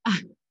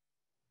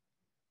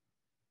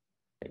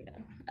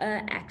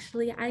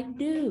 Actually, I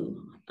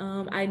do.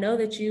 I know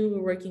that you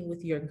were working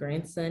with your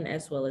grandson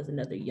as well as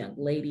another young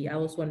lady. I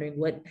was wondering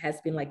what has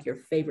been like your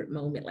favorite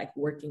moment, like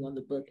working on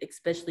the book,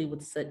 especially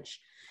with such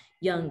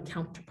young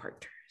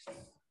counterparters.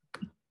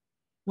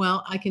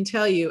 Well, I can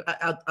tell you,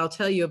 I'll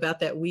tell you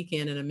about that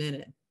weekend in a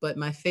minute, but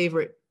my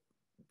favorite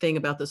thing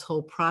about this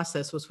whole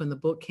process was when the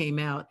book came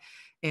out,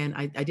 and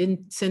I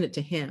didn't send it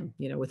to him,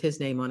 with his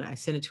name on it. I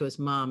sent it to his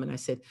mom, and I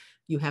said,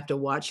 you have to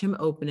watch him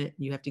open it.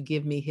 You have to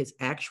give me his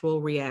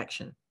actual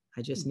reaction.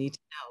 I just need to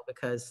know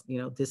because,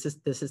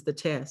 this is the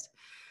test.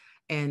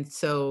 And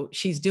so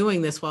she's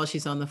doing this while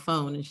she's on the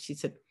phone. And she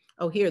said,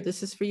 oh, here,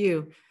 this is for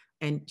you.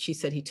 And she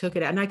said, he took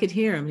it out and I could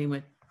hear him. And he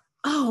went,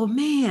 oh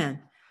man.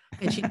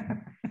 And she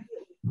sat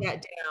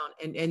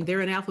down and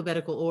they're in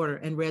alphabetical order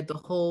and read the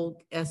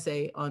whole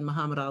essay on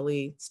Muhammad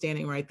Ali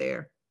standing right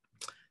there.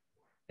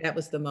 That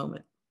was the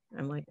moment.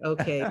 I'm like,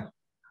 okay,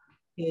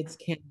 kids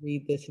can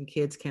read this and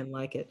kids can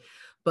like it.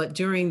 But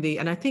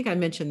and I think I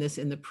mentioned this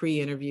in the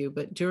pre-interview,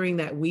 but during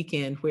that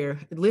weekend where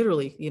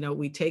literally,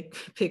 we take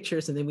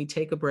pictures and then we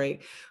take a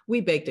break,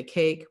 we baked a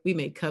cake, we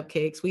made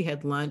cupcakes, we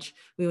had lunch,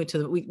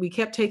 we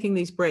kept taking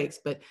these breaks,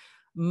 but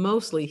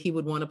mostly he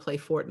would want to play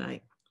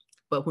Fortnite.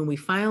 But when we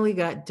finally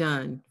got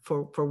done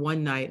for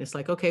one night, it's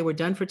like, okay, we're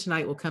done for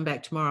tonight. We'll come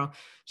back tomorrow.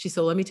 She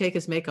said, let me take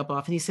his makeup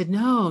off. And he said,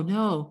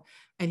 no.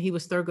 And he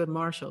was Thurgood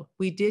Marshall.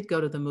 We did go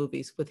to the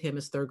movies with him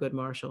as Thurgood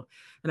Marshall.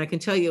 And I can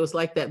tell you, it was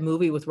like that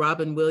movie with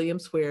Robin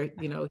Williams, where,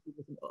 he was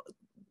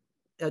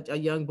a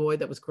young boy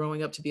that was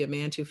growing up to be a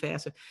man too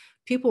fast.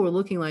 People were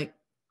looking like,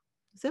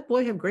 does that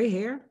boy have gray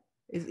hair?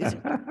 Nobody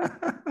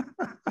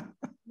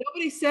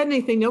said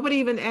anything. Nobody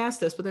even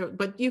asked us,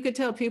 but you could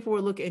tell people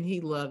were looking, and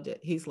he loved it.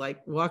 He's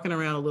like walking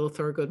around a little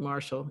Thurgood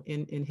Marshall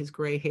in his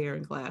gray hair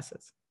and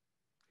glasses.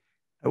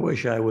 I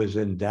wish I was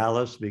in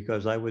Dallas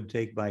because I would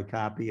take my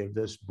copy of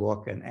this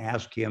book and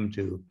ask him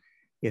to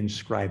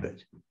inscribe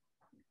it.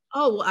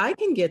 Oh, well, I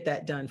can get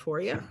that done for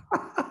you.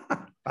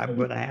 I'm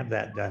going to have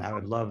that done. I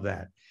would love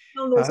that.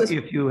 Oh, this is-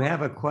 If you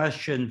have a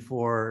question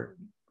for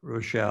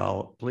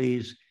Rochelle,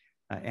 please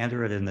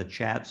enter it in the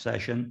chat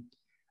session,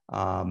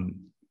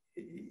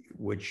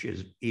 which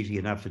is easy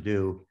enough to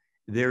do.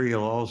 There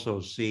you'll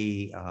also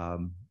see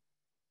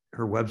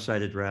her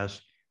website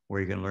address where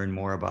you can learn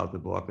more about the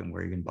book and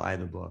where you can buy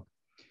the book.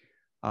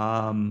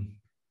 I'm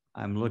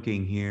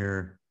looking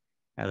here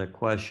at a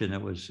question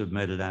that was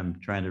submitted. I'm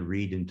trying to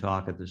read and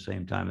talk at the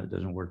same time. It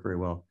doesn't work very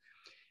well.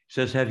 It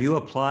says, have you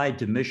applied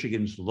to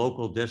Michigan's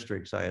local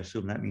districts? I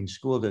assume that means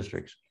school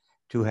districts,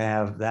 to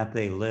have that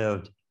they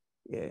lived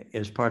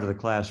as part of the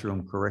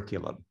classroom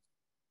curriculum.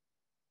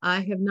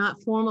 I have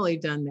not formally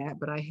done that,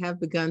 but I have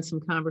begun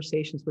some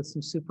conversations with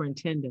some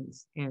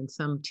superintendents and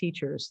some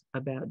teachers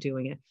about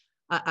doing it.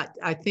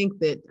 I think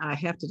that I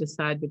have to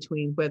decide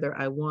between whether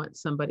I want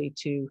somebody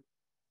to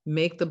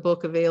make the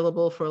book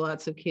available for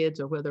lots of kids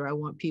or whether I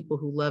want people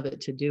who love it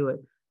to do it.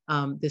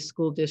 This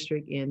school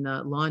district in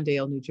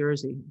Lawndale, New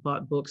Jersey,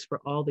 bought books for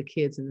all the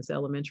kids in this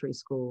elementary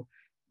school.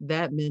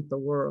 That meant the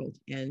world.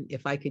 And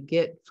if I could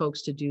get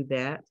folks to do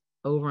that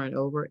over and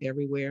over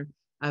everywhere,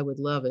 I would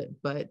love it.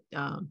 But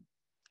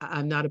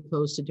I'm not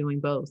opposed to doing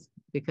both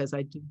because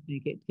I do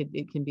think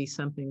it can be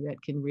something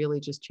that can really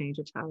just change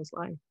a child's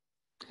life.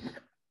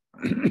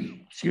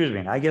 Excuse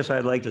me. I guess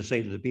I'd like to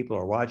say to the people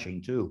who are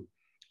watching too,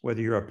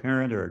 whether you're a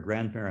parent or a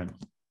grandparent,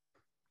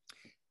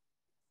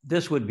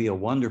 this would be a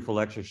wonderful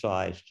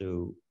exercise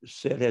to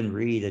sit and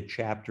read a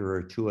chapter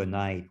or two a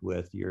night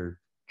with your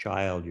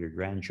child, your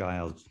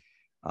grandchild.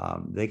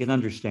 They can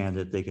understand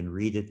it. They can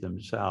read it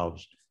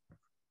themselves.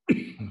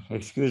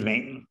 Excuse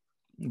me.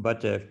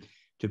 But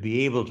to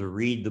be able to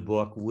read the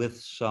book with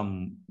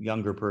some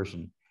younger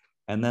person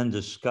and then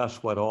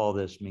discuss what all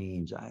this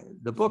means.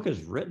 The book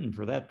is written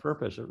for that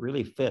purpose. It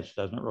really fits,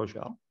 doesn't it,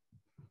 Rochelle?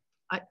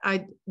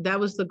 That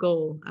was the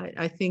goal.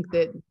 I think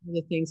that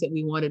the things that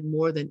we wanted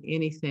more than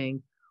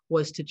anything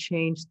was to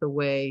change the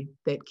way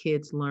that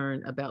kids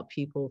learn about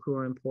people who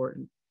are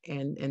important.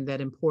 And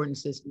that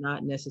importance is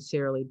not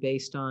necessarily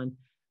based on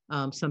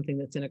something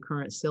that's in a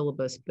current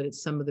syllabus, but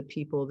it's some of the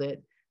people that,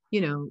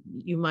 you know,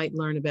 you might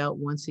learn about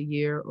once a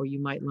year, or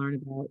you might learn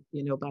about,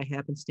 you know, by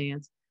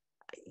happenstance.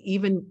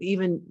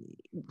 Even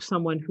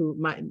someone who,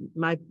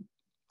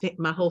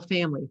 my whole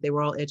family, they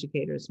were all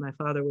educators. My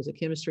father was a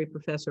chemistry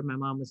professor. My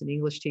mom was an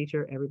English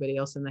teacher. Everybody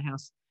else in the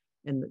house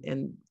and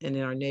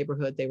in our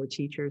neighborhood, they were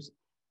teachers.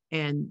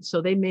 And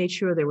so they made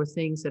sure there were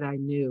things that I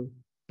knew,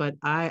 but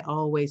I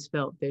always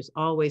felt there's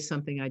always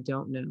something I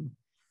don't know.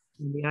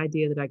 And the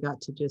idea that I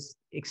got to just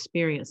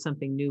experience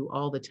something new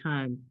all the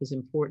time is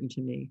important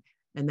to me.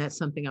 And that's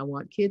something I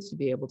want kids to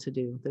be able to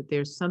do, that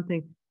there's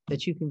something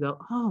that you can go,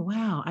 oh,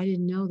 wow, I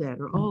didn't know that,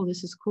 or, oh,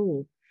 this is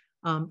cool.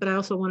 But I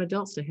also want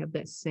adults to have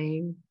that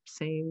same,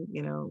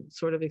 you know,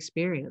 sort of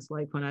experience.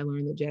 Like when I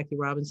learned that Jackie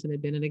Robinson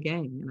had been in a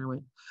gang, and I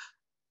went,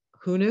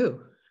 who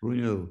knew? Who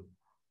knew?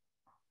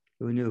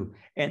 Who knew?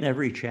 And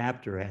every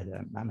chapter had,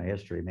 I'm a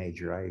history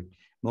major.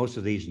 Most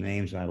of these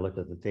names, and I looked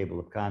at the table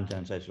of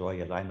contents, I said, oh,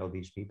 yes, I know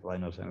these people, I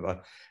know something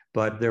about,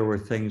 but there were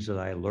things that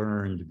I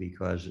learned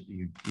because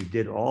you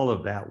did all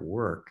of that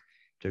work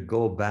to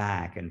go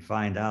back and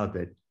find out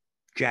that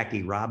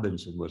Jackie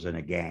Robinson was in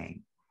a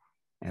gang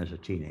as a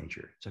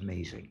teenager. It's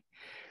amazing.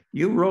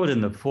 You wrote in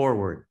the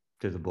foreword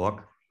to the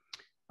book,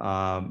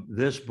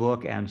 this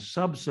book and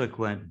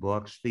subsequent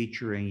books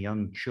featuring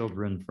young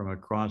children from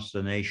across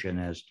the nation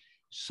as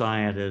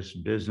scientists,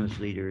 business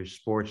leaders,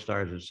 sports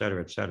stars,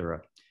 et cetera,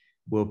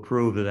 will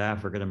prove that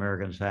African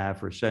Americans have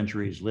for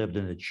centuries lived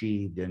and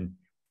achieved in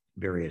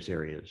various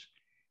areas.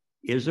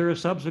 Is there a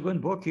subsequent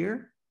book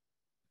here?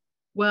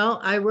 Well,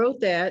 I wrote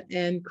that,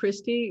 and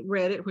Christy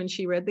read it when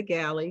she read the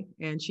galley,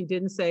 and she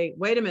didn't say,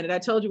 wait a minute, I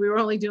told you we were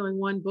only doing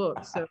one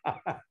book. So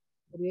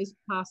it is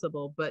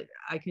possible, but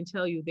I can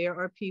tell you there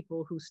are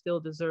people who still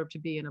deserve to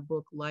be in a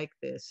book like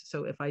this.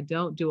 So if I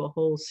don't do a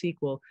whole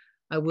sequel,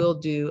 I will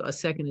do a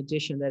second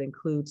edition that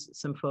includes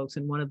some folks.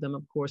 And one of them,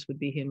 of course, would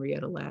be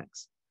Henrietta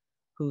Lacks,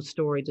 whose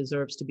story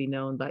deserves to be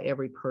known by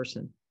every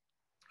person.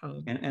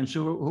 And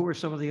so who are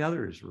some of the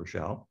others,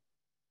 Rochelle?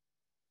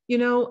 You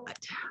know,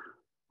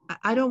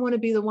 I don't want to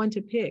be the one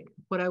to pick.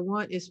 What I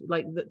want is,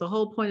 like, the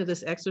whole point of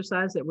this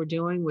exercise that we're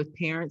doing with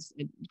parents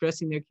and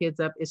dressing their kids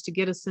up is to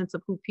get a sense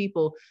of who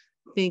people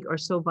think are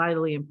so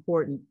vitally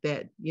important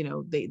that, you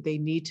know, they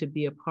need to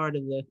be a part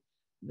of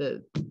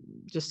the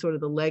just sort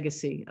of the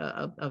legacy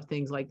of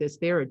things like this.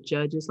 There are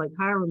judges like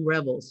Hiram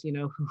Revels, you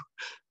know,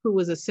 who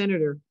was a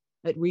senator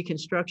at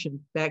Reconstruction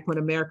back when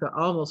America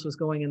almost was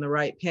going in the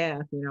right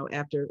path, you know,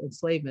 after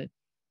enslavement.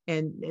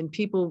 And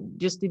people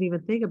just didn't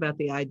even think about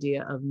the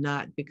idea of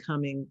not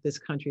becoming this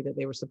country that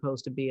they were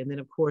supposed to be. And then,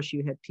 of course,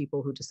 you had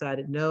people who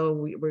decided, no,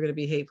 we're going to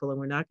be hateful and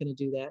we're not going to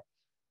do that.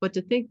 But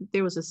to think that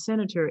there was a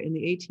senator in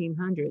the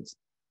 1800s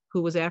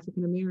who was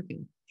African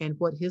American and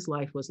what his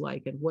life was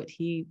like and what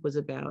he was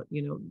about,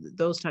 you know,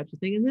 those types of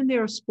things. And then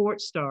there are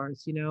sports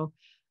stars, you know,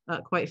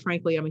 quite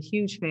frankly, I'm a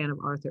huge fan of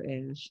Arthur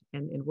Ashe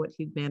and what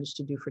he managed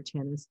to do for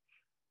tennis.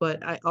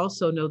 But I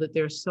also know that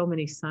there are so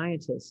many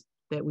scientists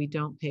that we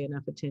don't pay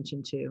enough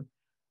attention to.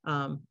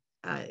 Um,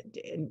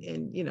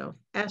 and you know,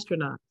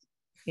 astronauts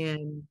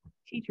and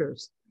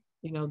teachers,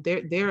 you know,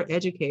 they're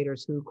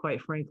educators who,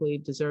 quite frankly,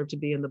 deserve to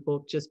be in the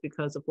book just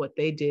because of what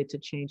they did to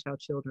change how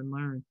children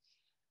learn.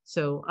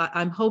 So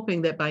I'm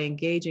hoping that by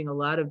engaging a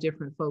lot of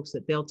different folks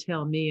that they'll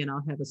tell me and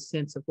I'll have a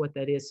sense of what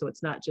that is. So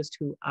it's not just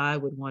who I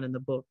would want in the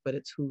book, but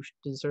it's who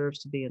deserves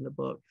to be in the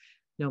book,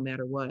 no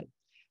matter what.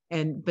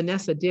 And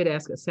Vanessa did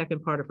ask a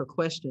second part of her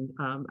question.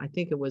 I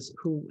think it was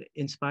who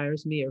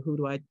inspires me or who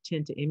do I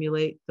tend to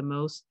emulate the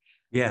most?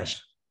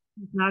 Yes.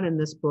 Not in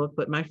this book,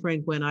 but my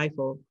friend Gwen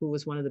Eiffel, who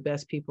was one of the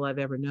best people I've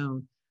ever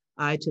known.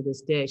 I, to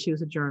this day, she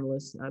was a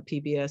journalist, a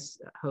PBS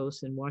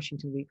host and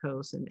Washington Week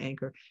host and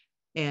anchor,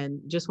 and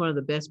just one of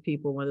the best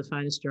people, one of the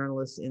finest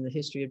journalists in the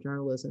history of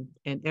journalism.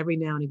 And every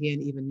now and again,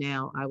 even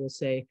now, I will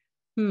say,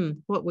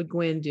 what would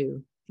Gwen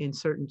do in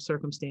certain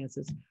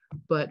circumstances?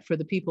 But for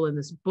the people in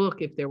this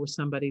book, if there was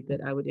somebody that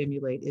I would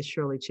emulate, is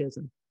Shirley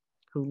Chisholm,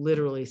 who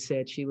literally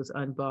said she was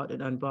unbought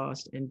and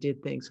unbossed and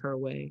did things her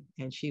way.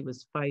 And she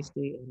was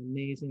feisty and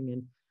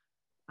amazing.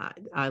 And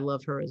I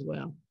love her as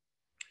well.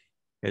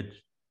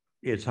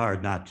 It's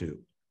hard not to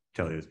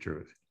tell you the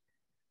truth.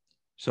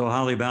 So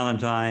Holly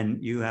Ballantyne,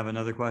 you have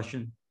another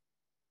question?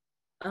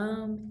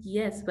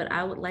 Yes, but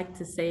I would like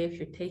to say if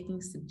you're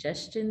taking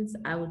suggestions,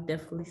 I would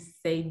definitely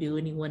say do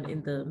anyone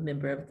in the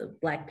member of the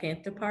Black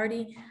Panther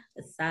Party,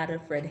 aside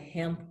of Fred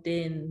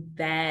Hampton,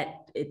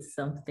 that it's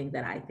something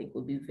that I think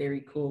would be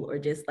very cool, or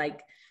just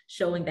like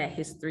showing that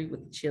history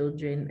with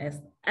children.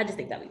 As I just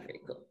think that'd be very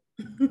cool.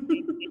 Thank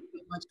you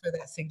so much for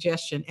that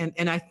suggestion.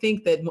 And I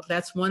think that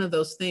that's one of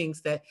those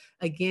things that,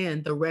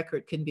 again, the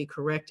record can be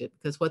corrected,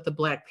 because what the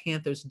Black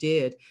Panthers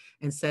did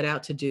and set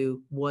out to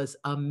do was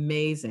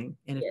amazing.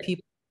 And if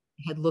people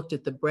had looked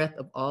at the breadth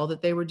of all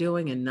that they were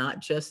doing and not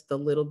just the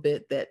little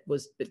bit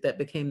that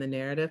became the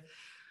narrative,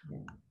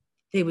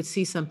 they would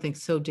see something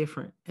so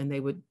different and they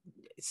would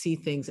see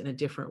things in a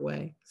different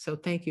way. So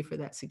thank you for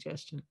that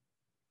suggestion.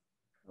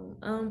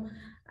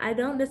 I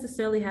don't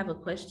necessarily have a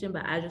question,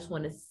 but I just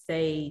want to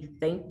say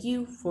thank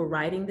you for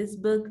writing this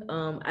book.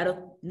 I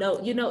don't know,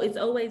 it's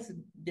always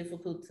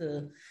difficult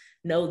to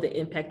know the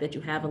impact that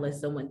you have unless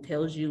someone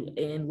tells you.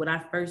 And when I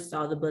first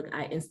saw the book,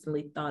 I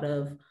instantly thought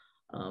of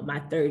my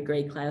third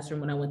grade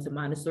classroom when I went to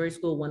Montessori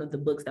school. One of the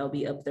books that would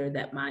be up there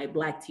that my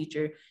Black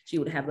teacher, she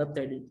would have up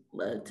there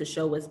to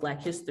show us Black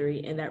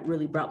history. And that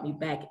really brought me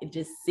back, and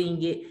just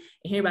seeing it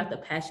and hear about the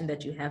passion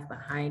that you have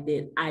behind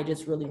it. I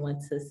just really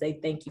want to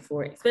say thank you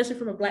for it, especially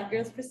from a Black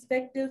girl's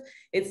perspective.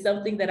 It's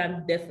something that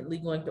I'm definitely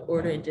going to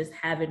order and just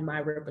have in my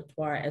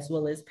repertoire, as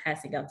well as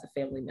passing out to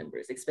family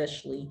members,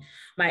 especially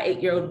my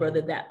 8-year-old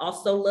brother that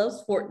also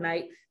loves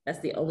Fortnite.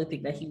 That's the only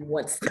thing that he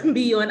wants to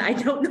be on. I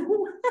don't know why.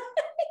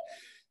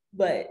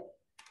 But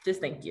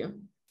just thank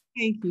you.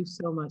 Thank you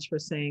so much for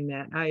saying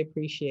that. I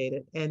appreciate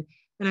it. And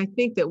I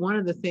think that one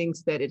of the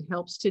things that it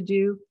helps to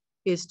do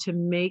is to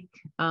make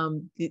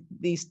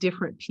these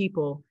different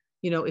people,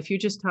 if you're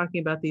just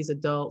talking about these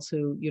adults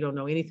who you don't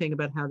know anything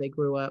about how they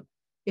grew up,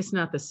 it's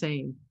not the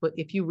same. But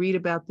if you read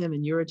about them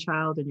and you're a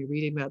child and you're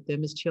reading about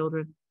them as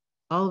children,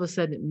 all of a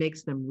sudden it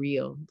makes them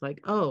real. Like,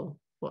 oh,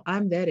 well,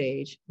 I'm that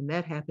age and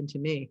that happened to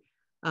me.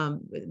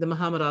 The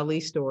Muhammad Ali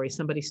story,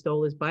 somebody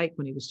stole his bike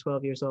when he was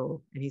 12 years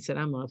old. And he said,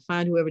 I'm going to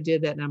find whoever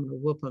did that and I'm going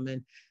to whoop him.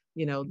 And,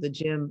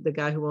 the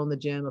guy who owned the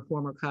gym, a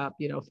former cop,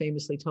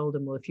 famously told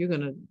him, well, if you're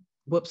going to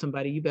whoop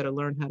somebody, you better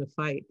learn how to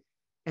fight.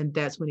 And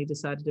that's when he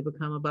decided to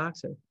become a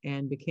boxer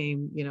and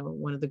became,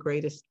 one of the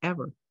greatest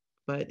ever.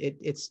 But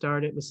it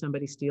started with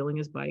somebody stealing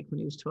his bike when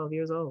he was 12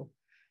 years old.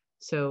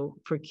 So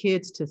for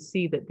kids to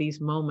see that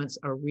these moments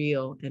are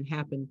real and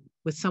happen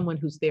with someone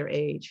who's their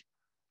age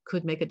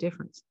could make a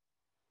difference.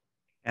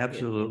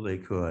 Absolutely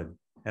could.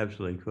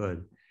 Absolutely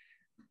could.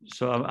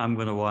 So I'm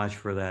going to watch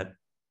for that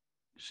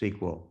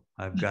sequel.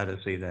 I've got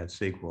to see that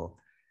sequel.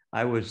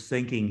 I was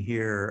thinking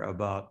here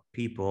about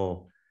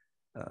people,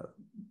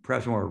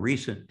 perhaps more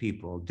recent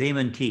people.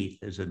 Damon Keith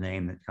is a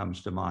name that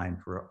comes to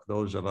mind for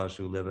those of us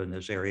who live in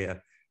this area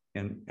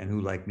and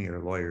who, like me, are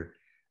a lawyer.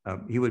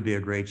 He would be a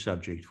great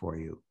subject for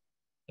you.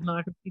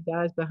 Democracy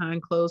dies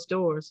behind closed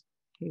doors.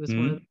 He was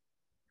one of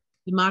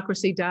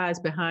Democracy dies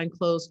behind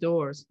closed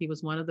doors. He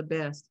was one of the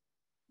best.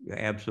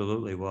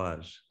 Absolutely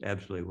was.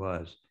 Absolutely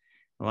was.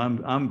 Well,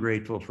 I'm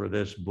grateful for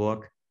this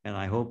book, and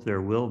I hope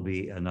there will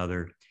be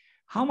another.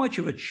 How much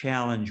of a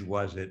challenge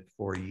was it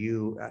for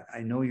you?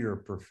 I know you're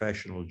a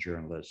professional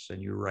journalist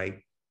and you write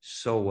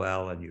so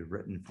well and you've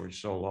written for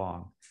so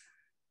long,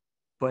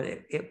 but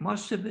it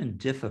must have been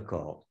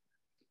difficult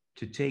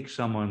to take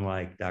someone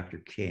like Dr.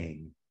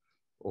 King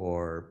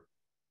or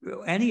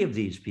any of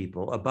these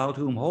people about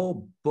whom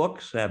whole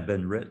books have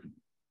been written,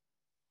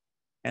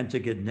 and to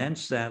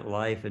condense that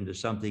life into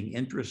something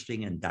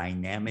interesting and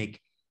dynamic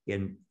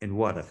in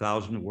what,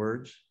 1,000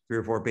 words, 3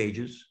 or 4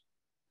 pages?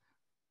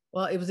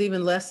 Well, it was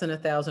even less than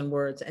 1,000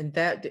 words. And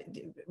that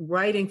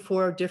writing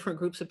for different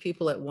groups of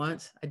people at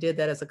once, I did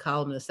that as a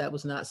columnist. That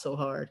was not so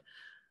hard.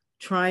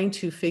 Trying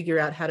to figure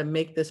out how to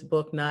make this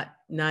book not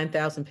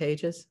 9,000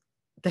 pages,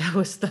 that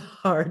was the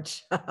hard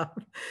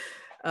job.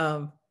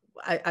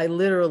 I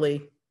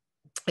literally,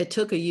 it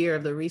took a year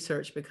of the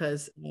research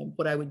because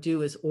what I would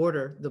do is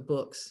order the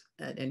books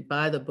and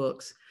buy the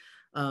books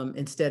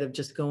instead of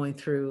just going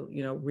through,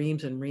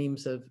 reams and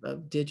reams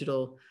of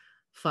digital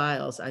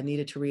files. I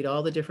needed to read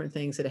all the different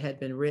things that had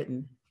been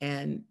written.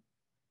 And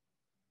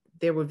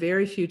there were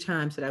very few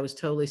times that I was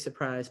totally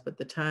surprised, but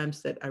the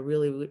times that I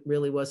really,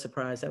 really was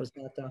surprised, I was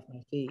knocked off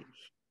my feet.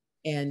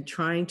 And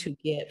trying to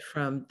get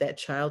from that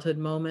childhood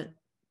moment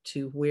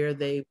to where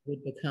they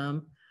would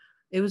become,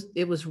 it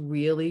was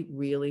really,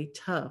 really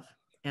tough.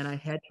 And I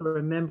had to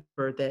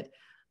remember that,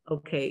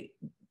 okay,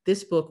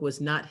 this book was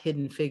not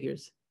hidden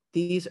figures.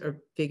 These are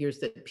figures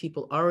that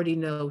people already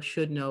know,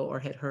 should know, or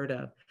had heard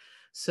of.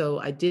 So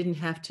I didn't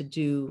have to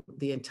do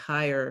the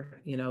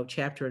entire,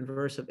 chapter and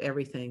verse of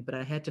everything, but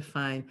I had to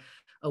find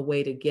a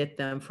way to get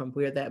them from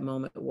where that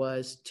moment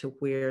was to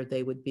where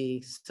they would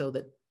be so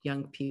that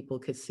young people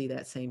could see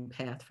that same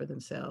path for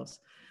themselves.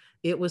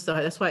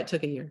 That's why it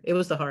took a year. It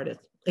was the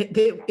hardest.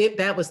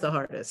 That was the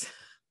hardest.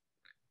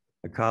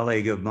 A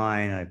colleague of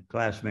mine, a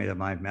classmate of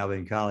mine from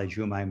Albion College,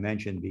 whom I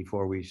mentioned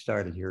before we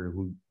started here,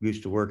 who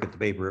used to work at the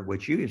paper at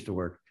which you used to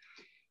work,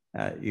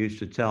 used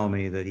to tell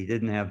me that he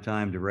didn't have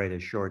time to write a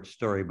short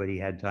story, but he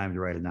had time to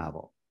write a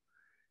novel.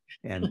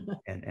 And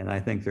I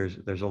think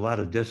there's a lot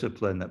of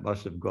discipline that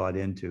must have gone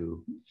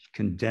into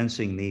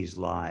condensing these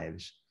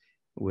lives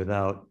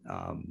without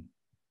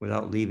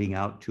leaving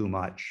out too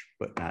much,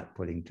 but not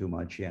putting too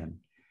much in.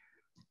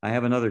 I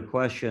have another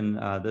question,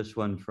 this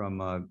one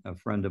from a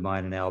friend of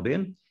mine in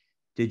Albion.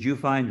 Did you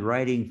find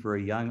writing for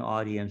a young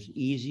audience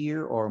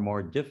easier or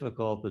more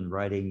difficult than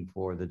writing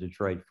for the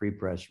Detroit Free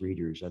Press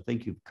readers? I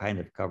think you've kind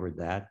of covered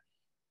that,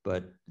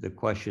 but the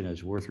question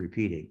is worth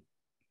repeating.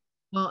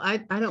 Well, I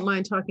don't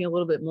mind talking a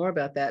little bit more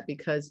about that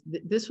because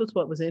this was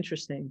what was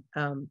interesting.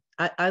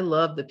 I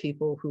love the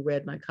people who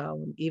read my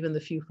column, even the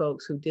few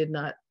folks who did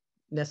not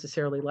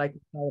necessarily like the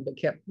column but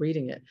kept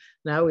reading it.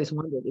 And I always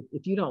wondered,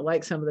 if you don't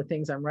like some of the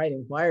things I'm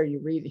writing, why are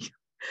you reading?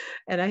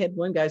 And I had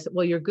one guy say,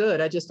 well, you're good.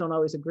 I just don't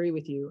always agree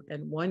with you.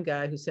 And one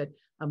guy who said,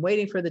 I'm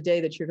waiting for the day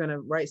that you're going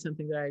to write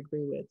something that I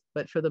agree with.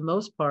 But for the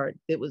most part,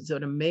 it was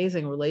an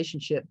amazing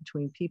relationship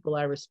between people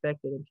I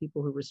respected and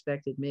people who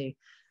respected me.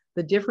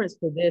 The difference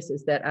for this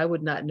is that I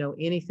would not know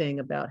anything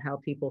about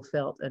how people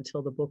felt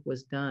until the book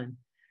was done.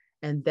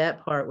 And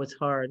that part was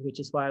hard,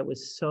 which is why it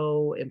was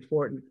so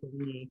important for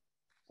me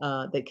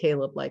that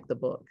Caleb liked the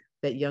book,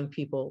 that young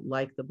people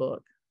liked the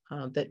book.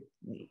 That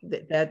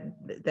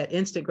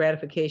instant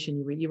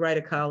gratification, you write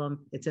a column,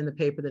 it's in the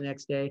paper the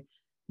next day,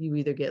 you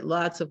either get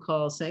lots of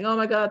calls saying, oh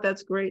my God,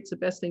 that's great, it's the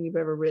best thing you've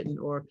ever written,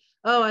 or,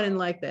 oh, I didn't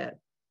like that.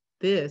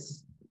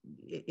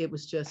 It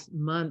was just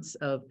months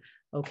of,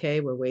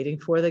 okay, we're waiting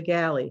for the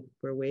galley,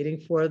 we're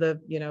waiting for the,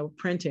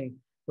 printing,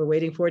 we're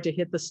waiting for it to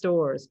hit the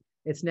stores,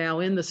 it's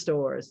now in the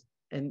stores,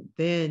 and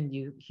then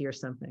you hear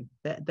something.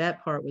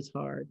 That part was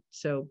hard.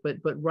 So, but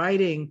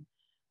writing,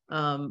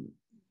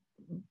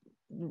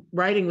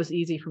 writing was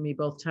easy for me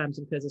both times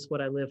because it's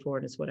what I live for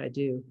and it's what I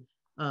do.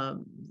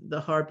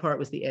 The hard part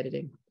was the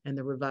editing and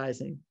the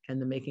revising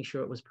and the making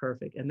sure it was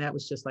perfect. And that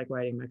was just like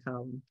writing my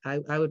column.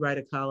 I would write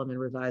a column and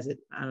revise it,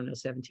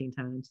 17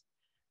 times.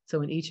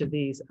 So in each of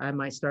these, I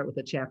might start with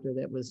a chapter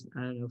that was,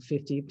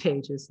 50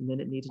 pages, and then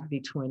it needed to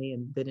be 20,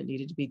 and then it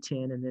needed to be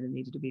 10, and then it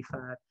needed to be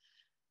 5.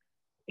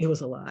 It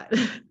was a lot.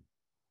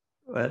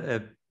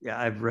 Yeah,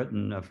 I've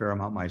written a fair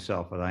amount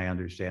myself, but I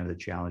understand the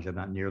challenge. I'm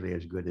not nearly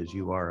as good as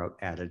you are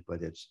at it,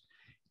 but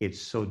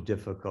it's so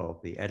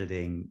difficult, the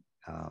editing.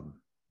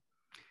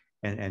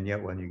 And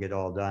yet when you get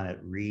all done, it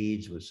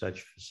reads with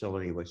such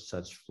facility, with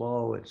such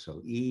flow. It's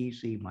so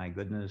easy, my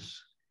goodness,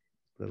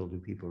 little do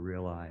people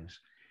realize.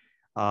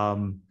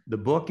 The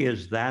book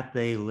is That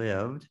They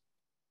Lived,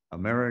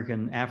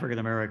 African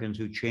Americans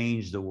Who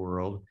Changed the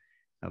World,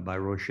 by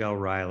Rochelle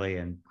Riley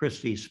and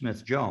Christy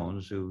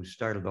Smith-Jones, who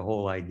started the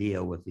whole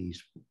idea with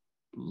these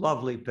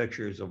lovely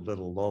pictures of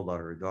little Lola,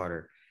 her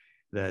daughter,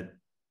 that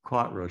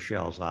caught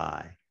Rochelle's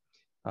eye.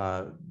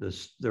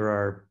 There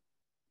are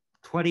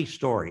 20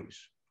 stories,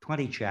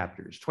 20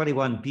 chapters,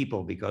 21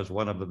 people, because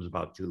one of them is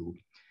about 2.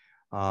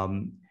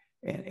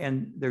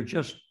 And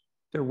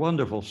they're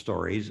wonderful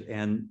stories.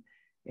 And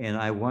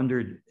I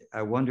wondered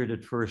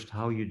at first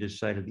how you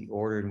decided the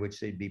order in which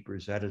they'd be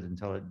presented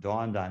until it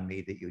dawned on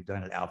me that you'd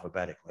done it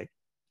alphabetically.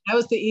 That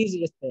was the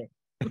easiest thing.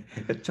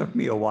 It took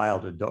me a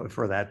while for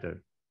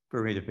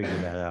me to figure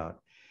that out.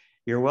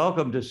 You're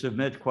welcome to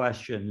submit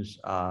questions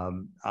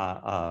on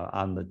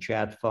the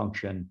chat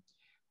function.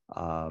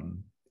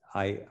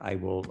 I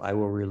will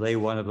relay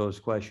one of those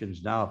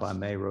questions now, if I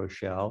may,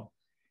 Rochelle.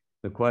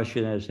 The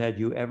question is, had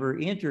you ever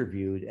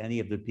interviewed any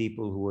of the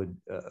people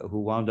who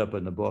wound up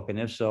in the book? And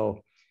if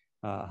so,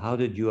 how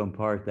did you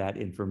impart that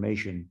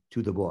information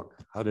to the book?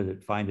 How did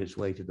it find its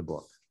way to the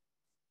book?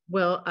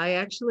 Well, I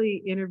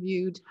actually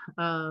interviewed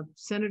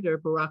Senator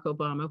Barack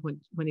Obama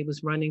when he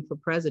was running for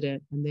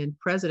president, and then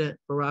President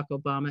Barack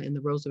Obama in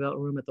the Roosevelt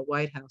Room at the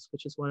White House,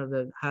 which is one of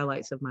the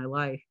highlights of my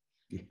life.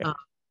 Yeah.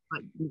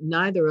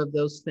 Neither of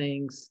those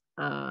things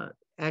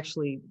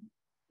actually,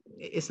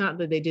 it's not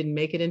that they didn't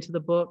make it into the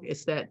book.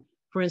 It's that,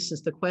 for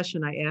instance, the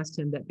question I asked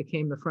him that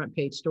became the front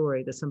page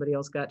story that somebody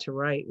else got to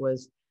write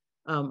was,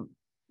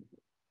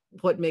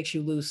 what makes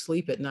you lose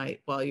sleep at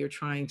night while you're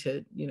trying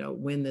to,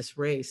 win this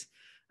race?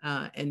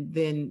 And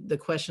then the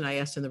question I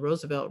asked in the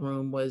Roosevelt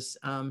Room was,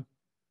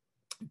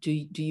 do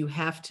you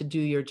have to do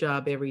your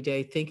job every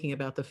day thinking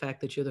about the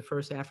fact that you're the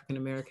first African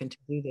American to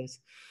do this?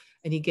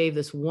 And he gave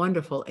this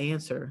wonderful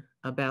answer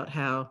about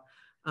how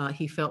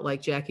he felt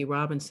like Jackie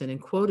Robinson,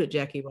 and quoted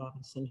Jackie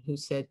Robinson, who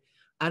said,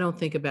 "I don't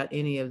think about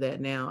any of that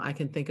now. I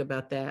can think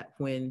about that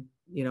when,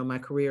 my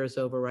career is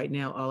over. Right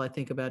now, all I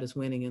think about is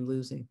winning and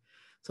losing."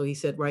 So he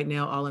said, right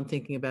now, all I'm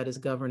thinking about is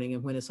governing.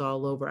 And when it's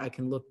all over, I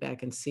can look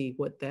back and see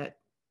what that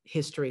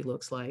history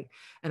looks like.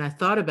 And I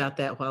thought about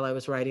that while I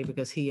was writing,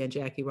 because he and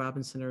Jackie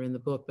Robinson are in the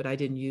book, but I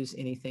didn't use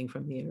anything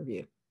from the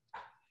interview.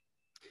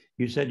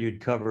 You said you'd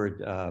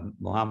covered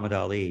Muhammad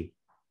Ali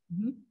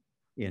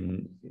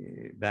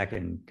back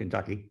in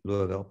Kentucky,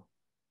 Louisville.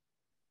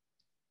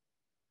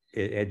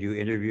 Had you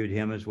interviewed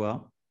him as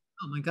well?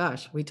 Oh my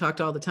gosh, we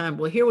talked all the time.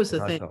 Well, here was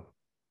the thing.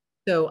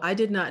 So I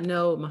did not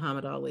know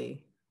Muhammad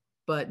Ali,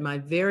 but my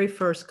very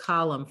first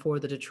column for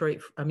the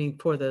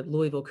for the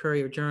Louisville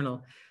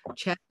Courier-Journal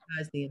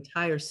chastised the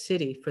entire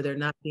city for there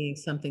not being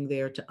something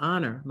there to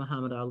honor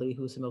Muhammad Ali,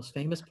 who's the most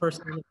famous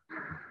person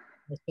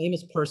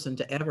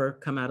to ever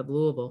come out of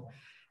Louisville.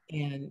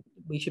 And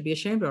we should be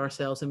ashamed of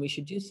ourselves and we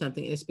should do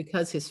something. And it's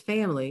because his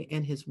family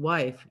and his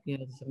wife,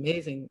 this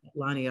amazing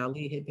Lonnie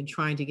Ali, had been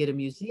trying to get a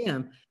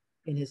museum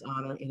in his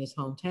honor in his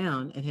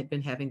hometown and had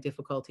been having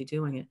difficulty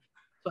doing it.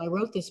 So I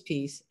wrote this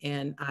piece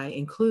and I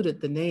included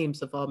the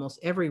names of almost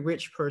every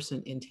rich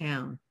person in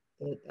town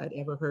that I'd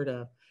ever heard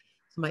of.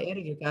 So my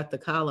editor got the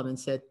column and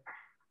said,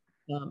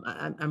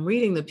 I'm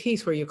reading the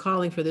piece where you're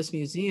calling for this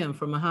museum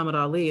for Muhammad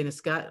Ali, and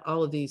it's got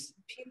all of these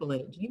people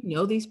in it. Do you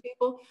know these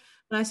people?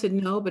 And I said,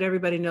 no, but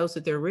everybody knows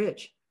that they're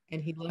rich.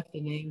 And he left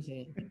the names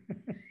in.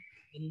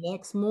 The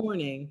next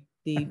morning,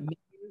 the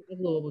mayor of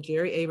Louisville,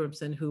 Jerry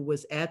Abramson, who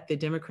was at the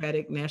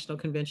Democratic National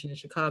Convention in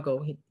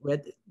Chicago, he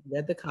read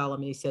the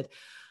column and he said,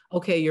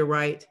 okay, you're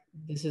right.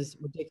 This is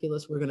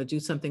ridiculous. We're going to do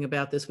something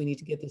about this. We need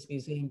to get this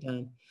museum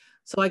done.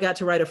 So I got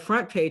to write a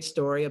front page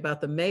story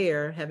about the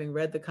mayor, having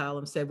read the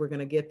column, said, we're going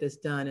to get this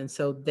done. And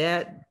so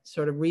that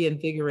sort of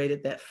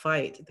reinvigorated that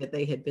fight that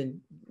they had been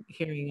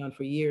carrying on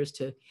for years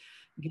to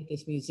get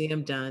this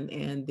museum done.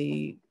 And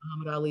the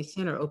Muhammad Ali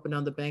Center opened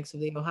on the banks of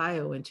the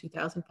Ohio in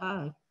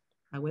 2005.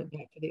 I went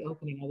back for the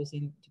opening. I was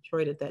in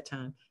Detroit at that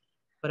time,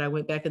 but I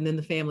went back, and then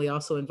the family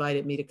also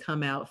invited me to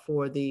come out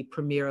for the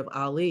premiere of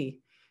Ali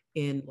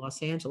in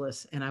Los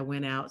Angeles. And I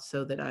went out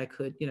so that I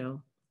could,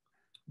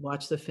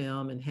 watch the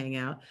film and hang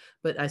out.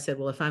 But I said,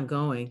 well, if I'm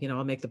going,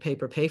 I'll make the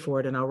paper pay for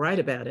it and I'll write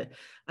about it.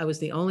 I was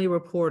the only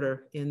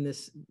reporter in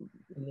this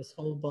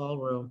whole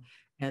ballroom.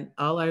 And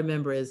all I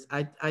remember is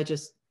I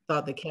just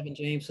thought that Kevin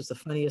James was the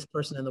funniest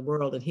person in the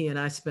world. And he and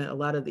I spent a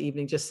lot of the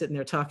evening just sitting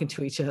there talking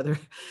to each other.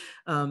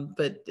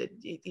 But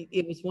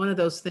it was one of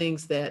those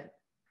things that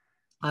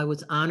I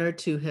was honored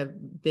to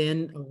have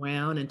been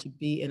around and to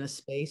be in a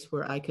space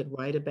where I could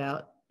write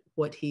about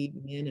what he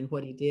meant and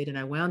what he did. And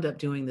I wound up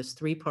doing this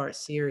 3-part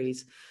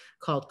series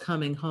called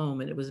Coming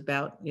Home. And it was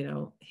about,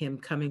 him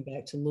coming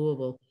back to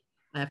Louisville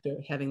after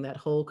having that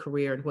whole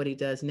career and what he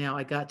does now.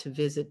 I got to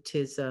visit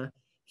his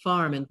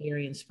farm in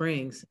Darien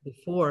Springs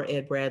before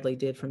Ed Bradley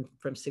did from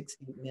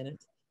 60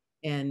 Minutes.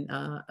 And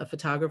a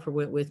photographer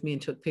went with me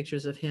and took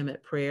pictures of him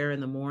at prayer in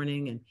the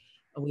morning. And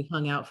we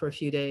hung out for a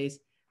few days.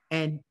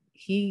 And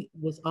he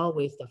was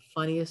always the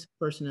funniest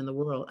person in the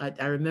world.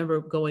 I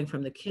remember going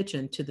from the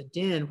kitchen to the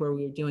den where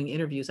we were doing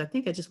interviews. I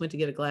think I just went to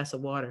get a glass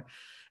of water.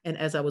 And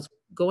as I was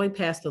going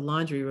past the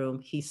laundry room,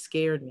 he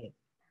scared me.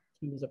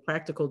 He was a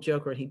practical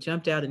joker. He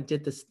jumped out and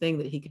did this thing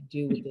that he could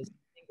do with his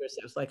fingers.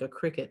 It was like a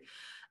cricket.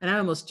 And I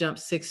almost jumped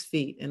 6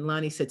 feet. And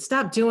Lonnie said,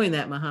 stop doing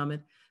that,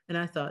 Muhammad. And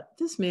I thought,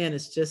 this man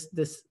is just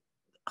this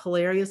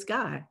hilarious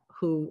guy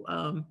who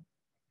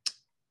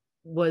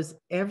was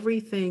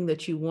everything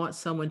that you want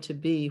someone to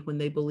be when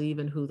they believe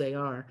in who they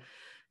are.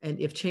 And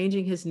if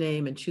changing his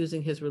name and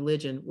choosing his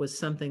religion was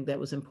something that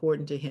was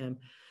important to him,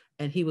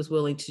 and he was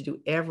willing to do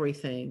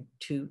everything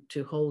to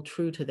hold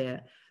true to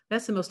that,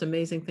 that's the most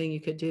amazing thing you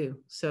could do.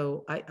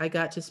 So I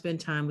got to spend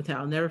time with him.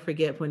 I'll never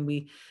forget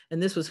and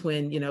this was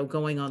when,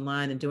 going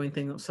online and doing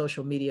things on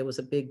social media was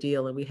a big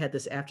deal. And we had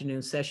this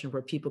afternoon session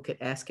where people could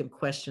ask him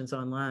questions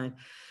online.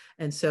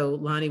 And so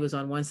Lonnie was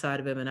on one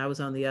side of him and I was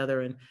on the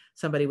other, and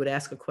somebody would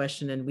ask a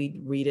question and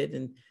we'd read it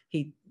and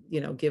he'd,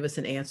 give us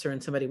an answer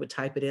and somebody would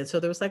type it in. So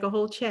there was like a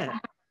whole chat.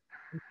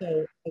 And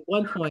so at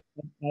one point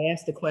I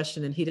asked the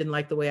question and he didn't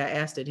like the way I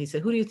asked it. He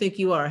said, who do you think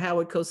you are,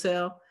 Howard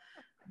Cosell?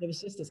 It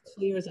was just as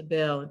clear as a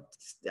bell.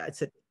 I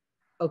said,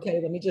 okay,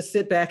 let me just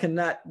sit back and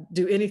not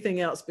do anything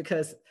else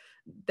because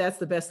that's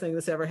the best thing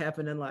that's ever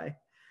happened in life.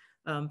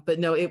 But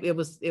no, it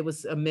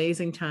was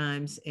amazing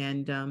times,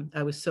 and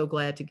I was so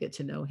glad to get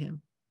to know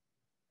him.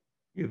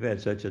 You've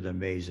had such an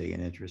amazing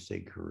and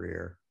interesting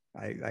career.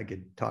 I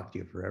could talk to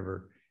you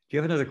forever. Do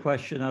you have another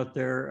question out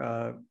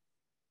there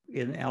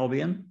in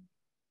Albion?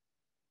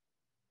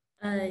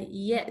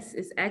 Yes,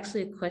 it's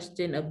actually a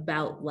question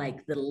about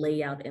like the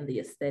layout and the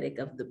aesthetic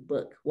of the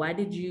book. Why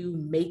did you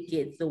make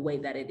it the way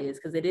that it is?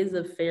 Because it is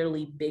a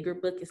fairly bigger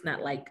book. It's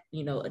not like,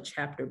 you know, a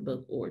chapter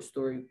book or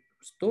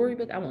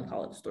storybook. I won't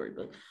call it a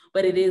storybook,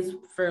 but it is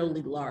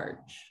fairly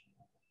large.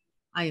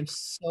 I am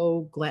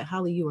so glad,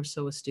 Holly, you are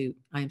so astute.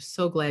 I am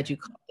so glad you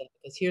caught that,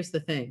 because here's the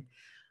thing.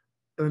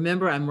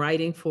 Remember, I'm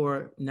writing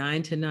for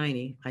 9 to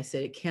 90. I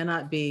said it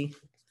cannot be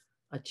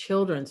a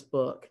children's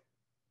book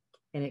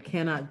and it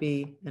cannot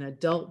be an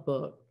adult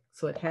book.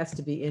 So it has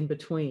to be in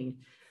between.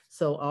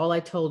 So all I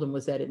told them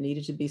was that it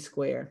needed to be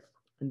square.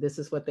 And this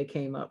is what they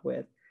came up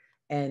with.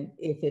 And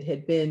if it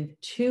had been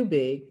too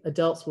big,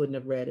 adults wouldn't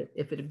have read it.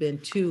 If it had been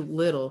too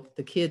little,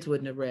 the kids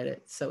wouldn't have read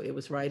it. So it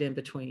was right in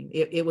between.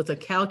 It was a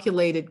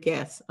calculated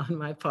guess on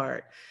my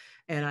part.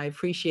 And I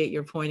appreciate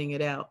your pointing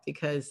it out,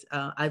 because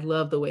I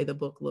love the way the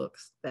book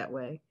looks that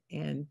way.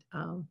 And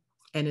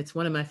it's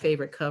one of my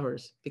favorite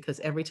covers, because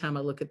every time I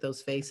look at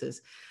those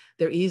faces,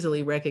 they're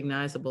easily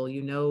recognizable.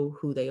 You know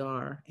who they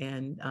are.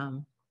 And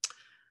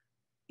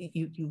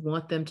you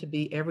want them to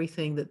be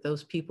everything that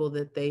those people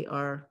that they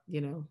are, you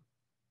know,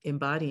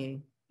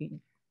 embodying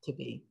to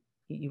be.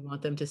 You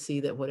want them to see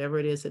that whatever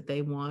it is that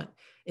they want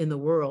in the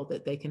world,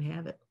 that they can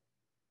have it.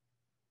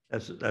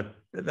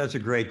 That's a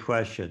great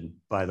question,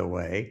 by the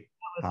way.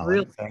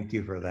 Really? Thank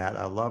you for that.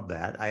 I love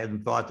that. I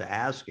hadn't thought to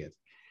ask it.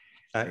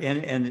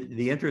 And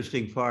the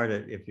interesting part,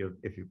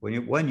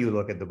 when you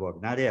look at the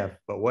book, not if,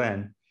 but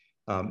when,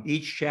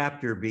 each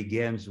chapter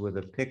begins with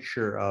a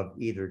picture of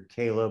either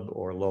Caleb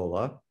or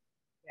Lola.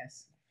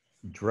 Yes.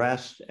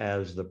 Dressed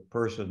as the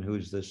person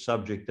who's the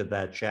subject of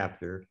that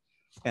chapter.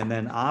 And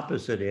then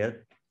opposite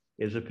it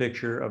is a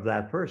picture of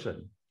that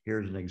person.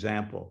 Here's an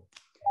example.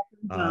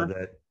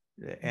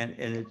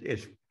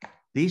 It's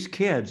these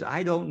kids,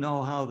 I don't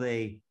know how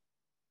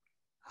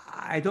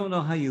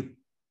you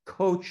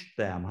coach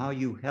them, how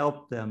you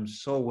help them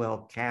so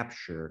well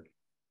capture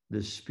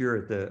the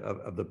spirit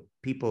of the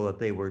people that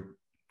they were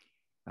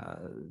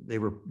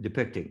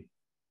depicting.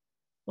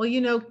 Well,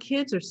 you know,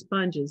 kids are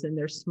sponges and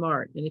they're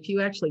smart. And if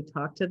you actually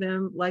talk to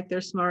them like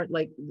they're smart,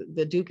 like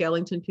the Duke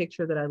Ellington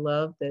picture that I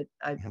love that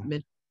I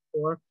mentioned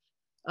before,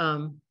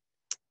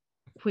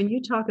 when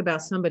you talk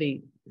about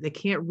somebody that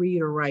can't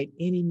read or write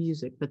any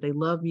music, but they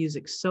love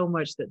music so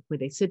much that when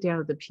they sit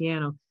down at the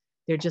piano,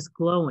 they're just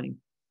glowing.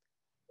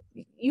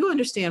 You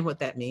understand what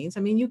that means. I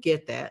mean, you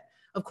get that.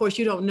 Of course,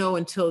 you don't know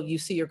until you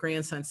see your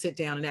grandson sit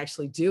down and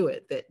actually do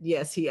it, that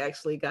yes, he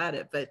actually got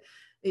it. But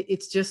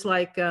it's just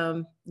like,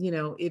 you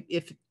know,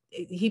 if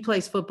he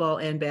plays football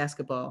and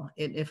basketball,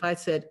 and if I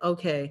said,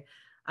 okay,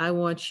 I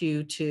want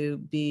you to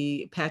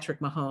be Patrick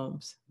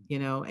Mahomes, you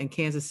know, and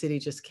Kansas City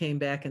just came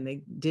back and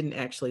they didn't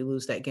actually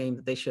lose that game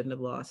that they shouldn't have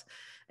lost.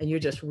 And you're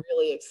just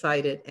really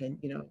excited, and,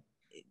 you know,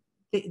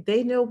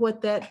 they know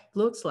what that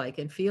looks like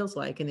and feels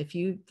like. And if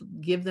you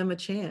give them a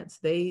chance,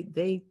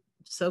 they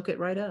soak it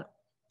right up.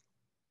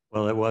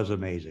 Well, it was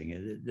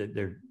amazing.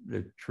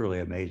 They're truly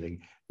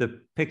amazing. The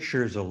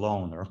pictures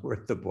alone are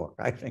worth the book.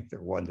 I think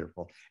they're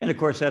wonderful. And of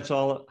course, that's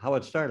all how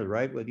it started,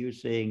 right? With you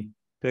seeing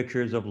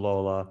pictures of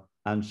Lola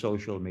on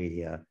social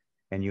media,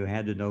 and you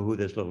had to know who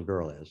this little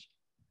girl is.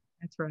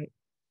 That's right.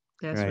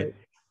 That's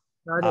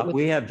right.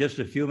 We have just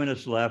a few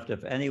minutes left.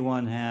 If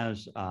anyone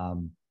has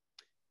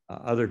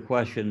other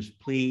questions,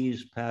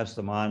 please pass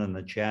them on in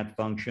the chat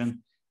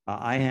function.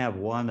 I have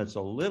one that's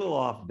a little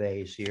off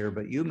base here,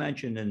 but you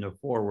mentioned in the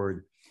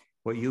foreword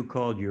what you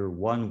called your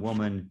One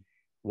Woman,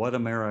 One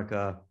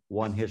America,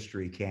 One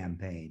History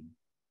campaign.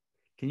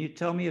 Can you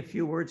tell me a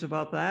few words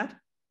about that?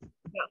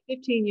 About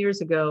 15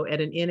 years ago at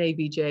an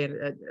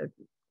NABJ,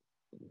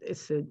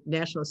 it's a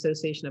National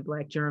Association of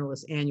Black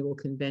Journalists annual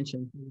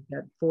convention. We've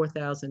got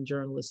 4,000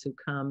 journalists who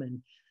come,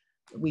 and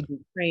we do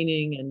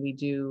training and we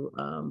do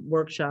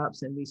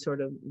workshops, and we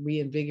sort of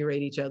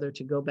reinvigorate each other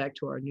to go back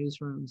to our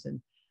newsrooms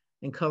and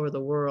cover the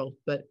world.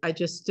 But I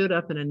just stood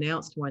up and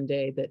announced one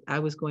day that I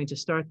was going to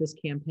start this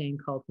campaign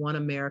called One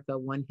America,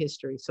 One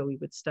History. So we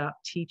would stop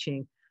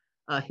teaching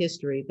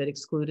history that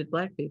excluded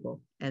Black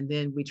people. And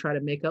then we try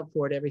to make up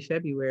for it every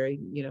February,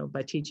 you know,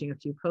 by teaching a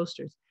few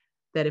posters.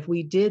 That if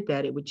we did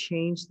that, it would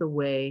change the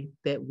way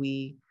that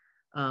we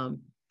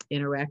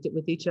interacted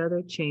with each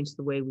other, change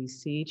the way we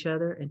see each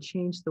other, and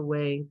change the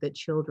way that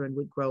children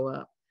would grow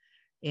up.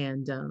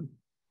 And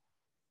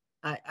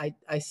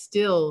I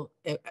still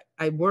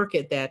work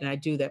at that, and I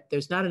do that.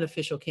 There's not an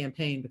official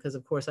campaign because,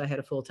 of course, I had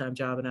a full-time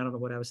job and I don't know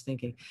what I was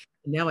thinking.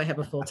 And now I have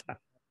a full-time job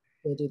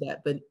to do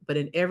that. But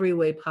in every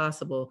way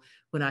possible,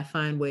 when I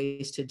find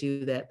ways to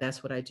do that,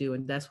 that's what I do.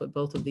 And that's what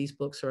both of these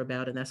books are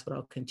about. And that's what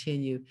I'll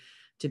continue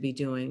to be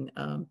doing,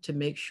 to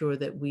make sure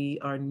that we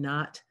are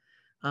not,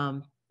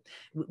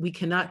 we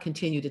cannot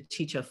continue to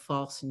teach a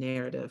false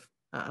narrative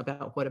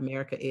about what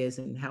America is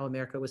and how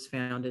America was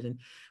founded and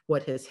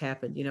what has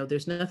happened. You know,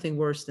 there's nothing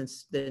worse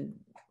than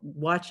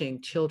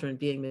watching children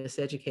being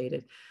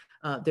miseducated.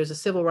 There's a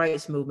civil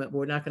rights movement, but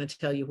we're not going to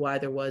tell you why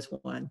there was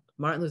one.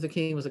 Martin Luther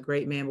King was a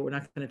great man, but we're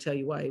not going to tell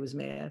you why he was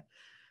mad.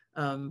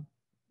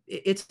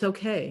 It's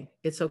okay.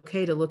 It's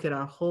okay to look at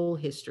our whole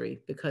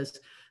history, because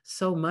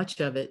so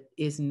much of it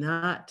is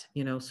not,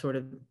 you know, sort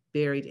of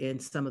buried in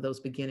some of those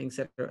beginnings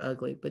that are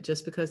ugly. But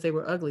just because they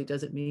were ugly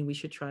doesn't mean we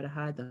should try to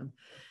hide them.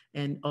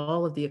 And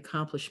all of the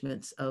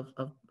accomplishments of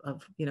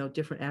you know,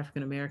 different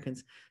African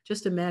Americans,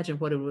 just imagine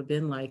what it would have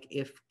been like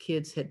if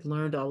kids had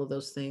learned all of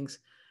those things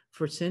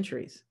for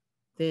centuries.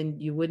 Then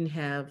you wouldn't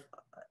have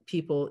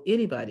people,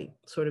 anybody,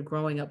 sort of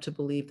growing up to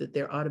believe that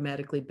they're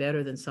automatically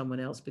better than someone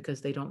else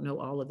because they don't know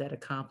all of that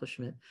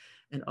accomplishment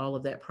and all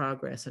of that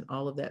progress and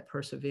all of that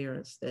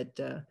perseverance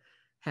that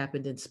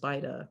happened in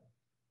spite of.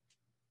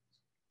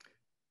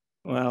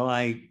 Well,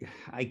 I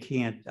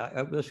can't,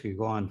 this could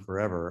go on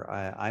forever.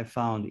 I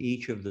found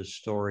each of the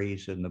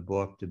stories in the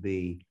book to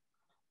be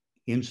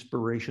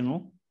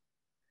inspirational.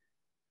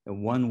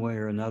 In one way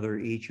or another,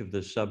 each of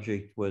the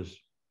subject was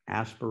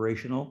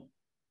aspirational.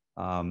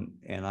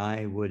 And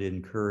I would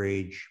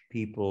encourage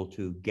people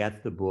to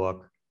get the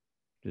book,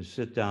 to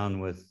sit down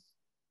with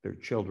their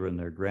children,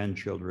 their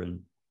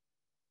grandchildren.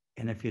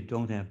 And if you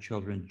don't have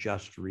children,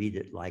 just read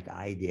it like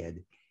I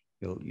did.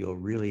 You'll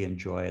really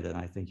enjoy it, and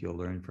I think you'll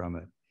learn from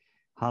it.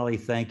 Holly,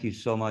 thank you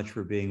so much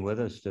for being with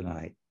us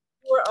tonight.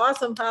 You were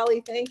awesome,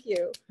 Holly. Thank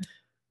you.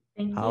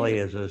 Thank Holly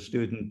you. is a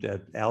student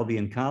at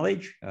Albion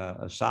College,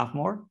 a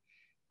sophomore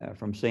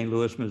from St.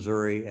 Louis,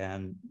 Missouri,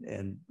 and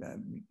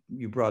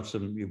you brought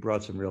some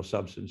real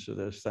substance to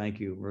this. Thank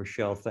you,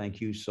 Rochelle.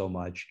 Thank you so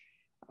much.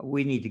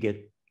 We need to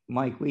get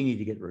Mike. We need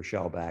to get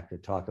Rochelle back to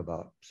talk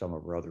about some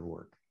of her other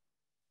work.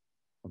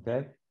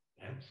 Okay.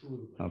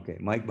 Absolutely. Okay.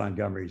 Mike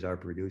Montgomery is our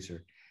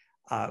producer.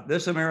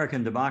 This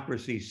American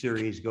Democracy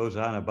series goes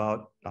on a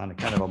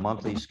kind of a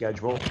monthly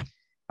schedule.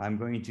 I'm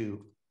going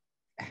to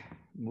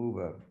move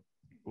a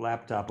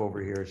laptop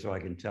over here so I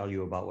can tell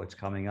you about what's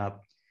coming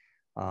up.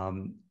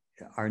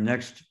 Our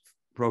next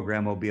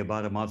program will be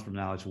about a month from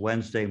now. It's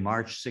Wednesday,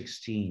 March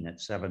 16 at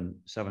 7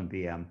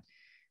 p.m.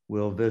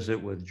 We'll visit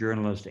with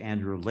journalist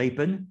Andrew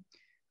Lapin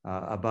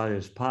about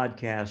his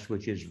podcast,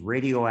 which is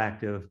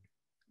Radioactive,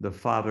 the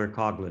Father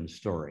Coughlin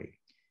Story.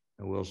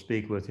 And we'll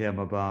speak with him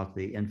about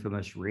the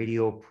infamous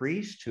radio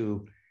priest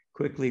who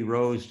quickly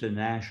rose to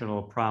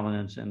national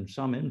prominence and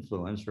some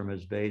influence from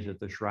his days at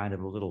the Shrine of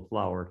the Little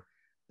Flower,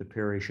 the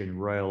parish in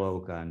Royal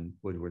Oak on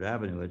Woodward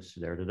Avenue. It's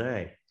there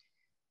today.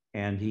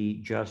 And he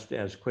just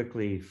as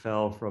quickly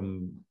fell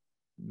from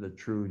the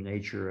true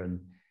nature and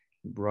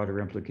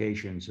broader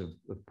implications of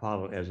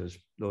as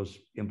those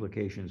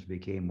implications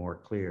became more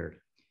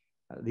clear.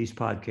 These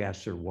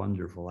podcasts are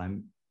wonderful.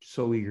 I'm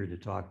so eager to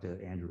talk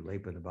to Andrew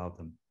Lapin about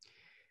them.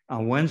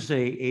 On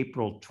Wednesday,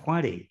 April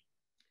 20,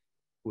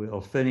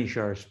 we'll finish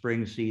our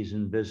spring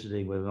season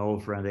visiting with an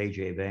old friend,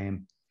 A.J.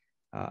 Boehm,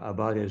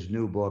 about his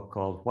new book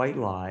called White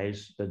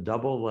Lies, The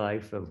Double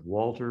Life of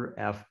Walter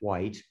F.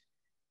 White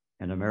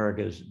and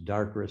America's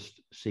Darkest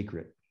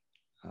Secret,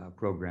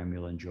 program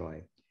you'll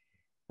enjoy.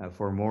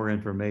 For more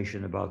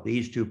information about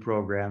these two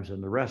programs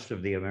and the rest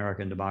of the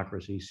American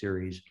Democracy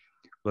series,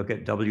 look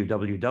at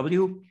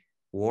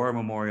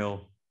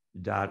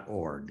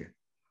www.warmemorial.org.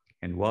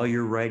 And while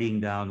you're writing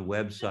down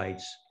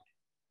websites,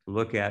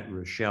 look at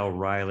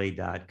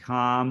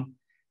RochelleRiley.com,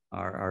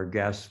 our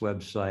guest's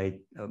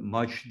website,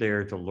 much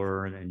there to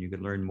learn, and you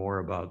can learn more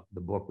about the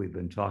book we've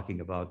been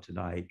talking about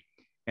tonight.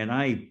 And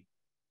I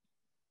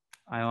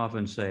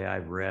often say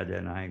I've read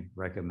and I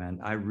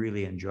recommend. I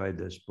really enjoyed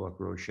this book,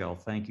 Rochelle.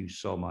 Thank you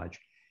so much.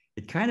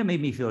 It kind of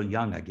made me feel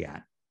young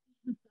again,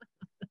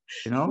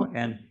 you know,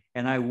 and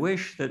I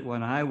wish that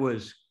when I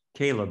was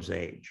Caleb's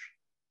age,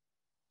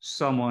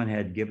 someone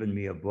had given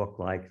me a book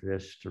like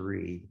this to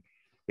read.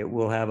 It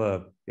will have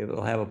a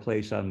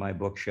place on my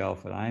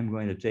bookshelf, and I'm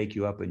going to take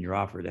you up in your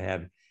offer to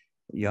have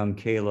young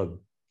Caleb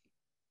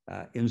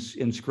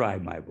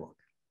inscribe my book.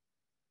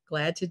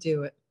 Glad to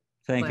do it.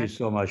 Thank you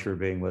so much for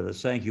being with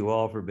us. Thank you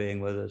all for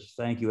being with us.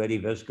 Thank you,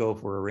 Eddie Visco,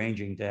 for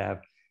arranging to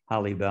have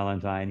Holly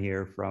Ballantyne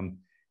here from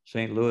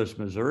St. Louis,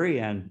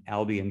 Missouri, and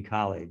Albion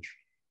College.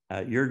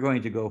 You're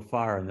going to go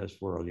far in this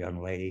world,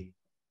 young lady.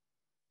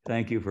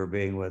 Thank you for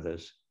being with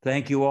us.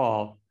 Thank you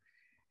all.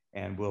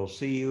 And we'll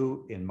see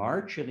you in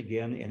March and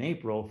again in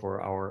April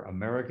for our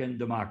American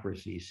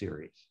Democracy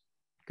series.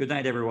 Good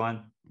night,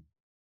 everyone.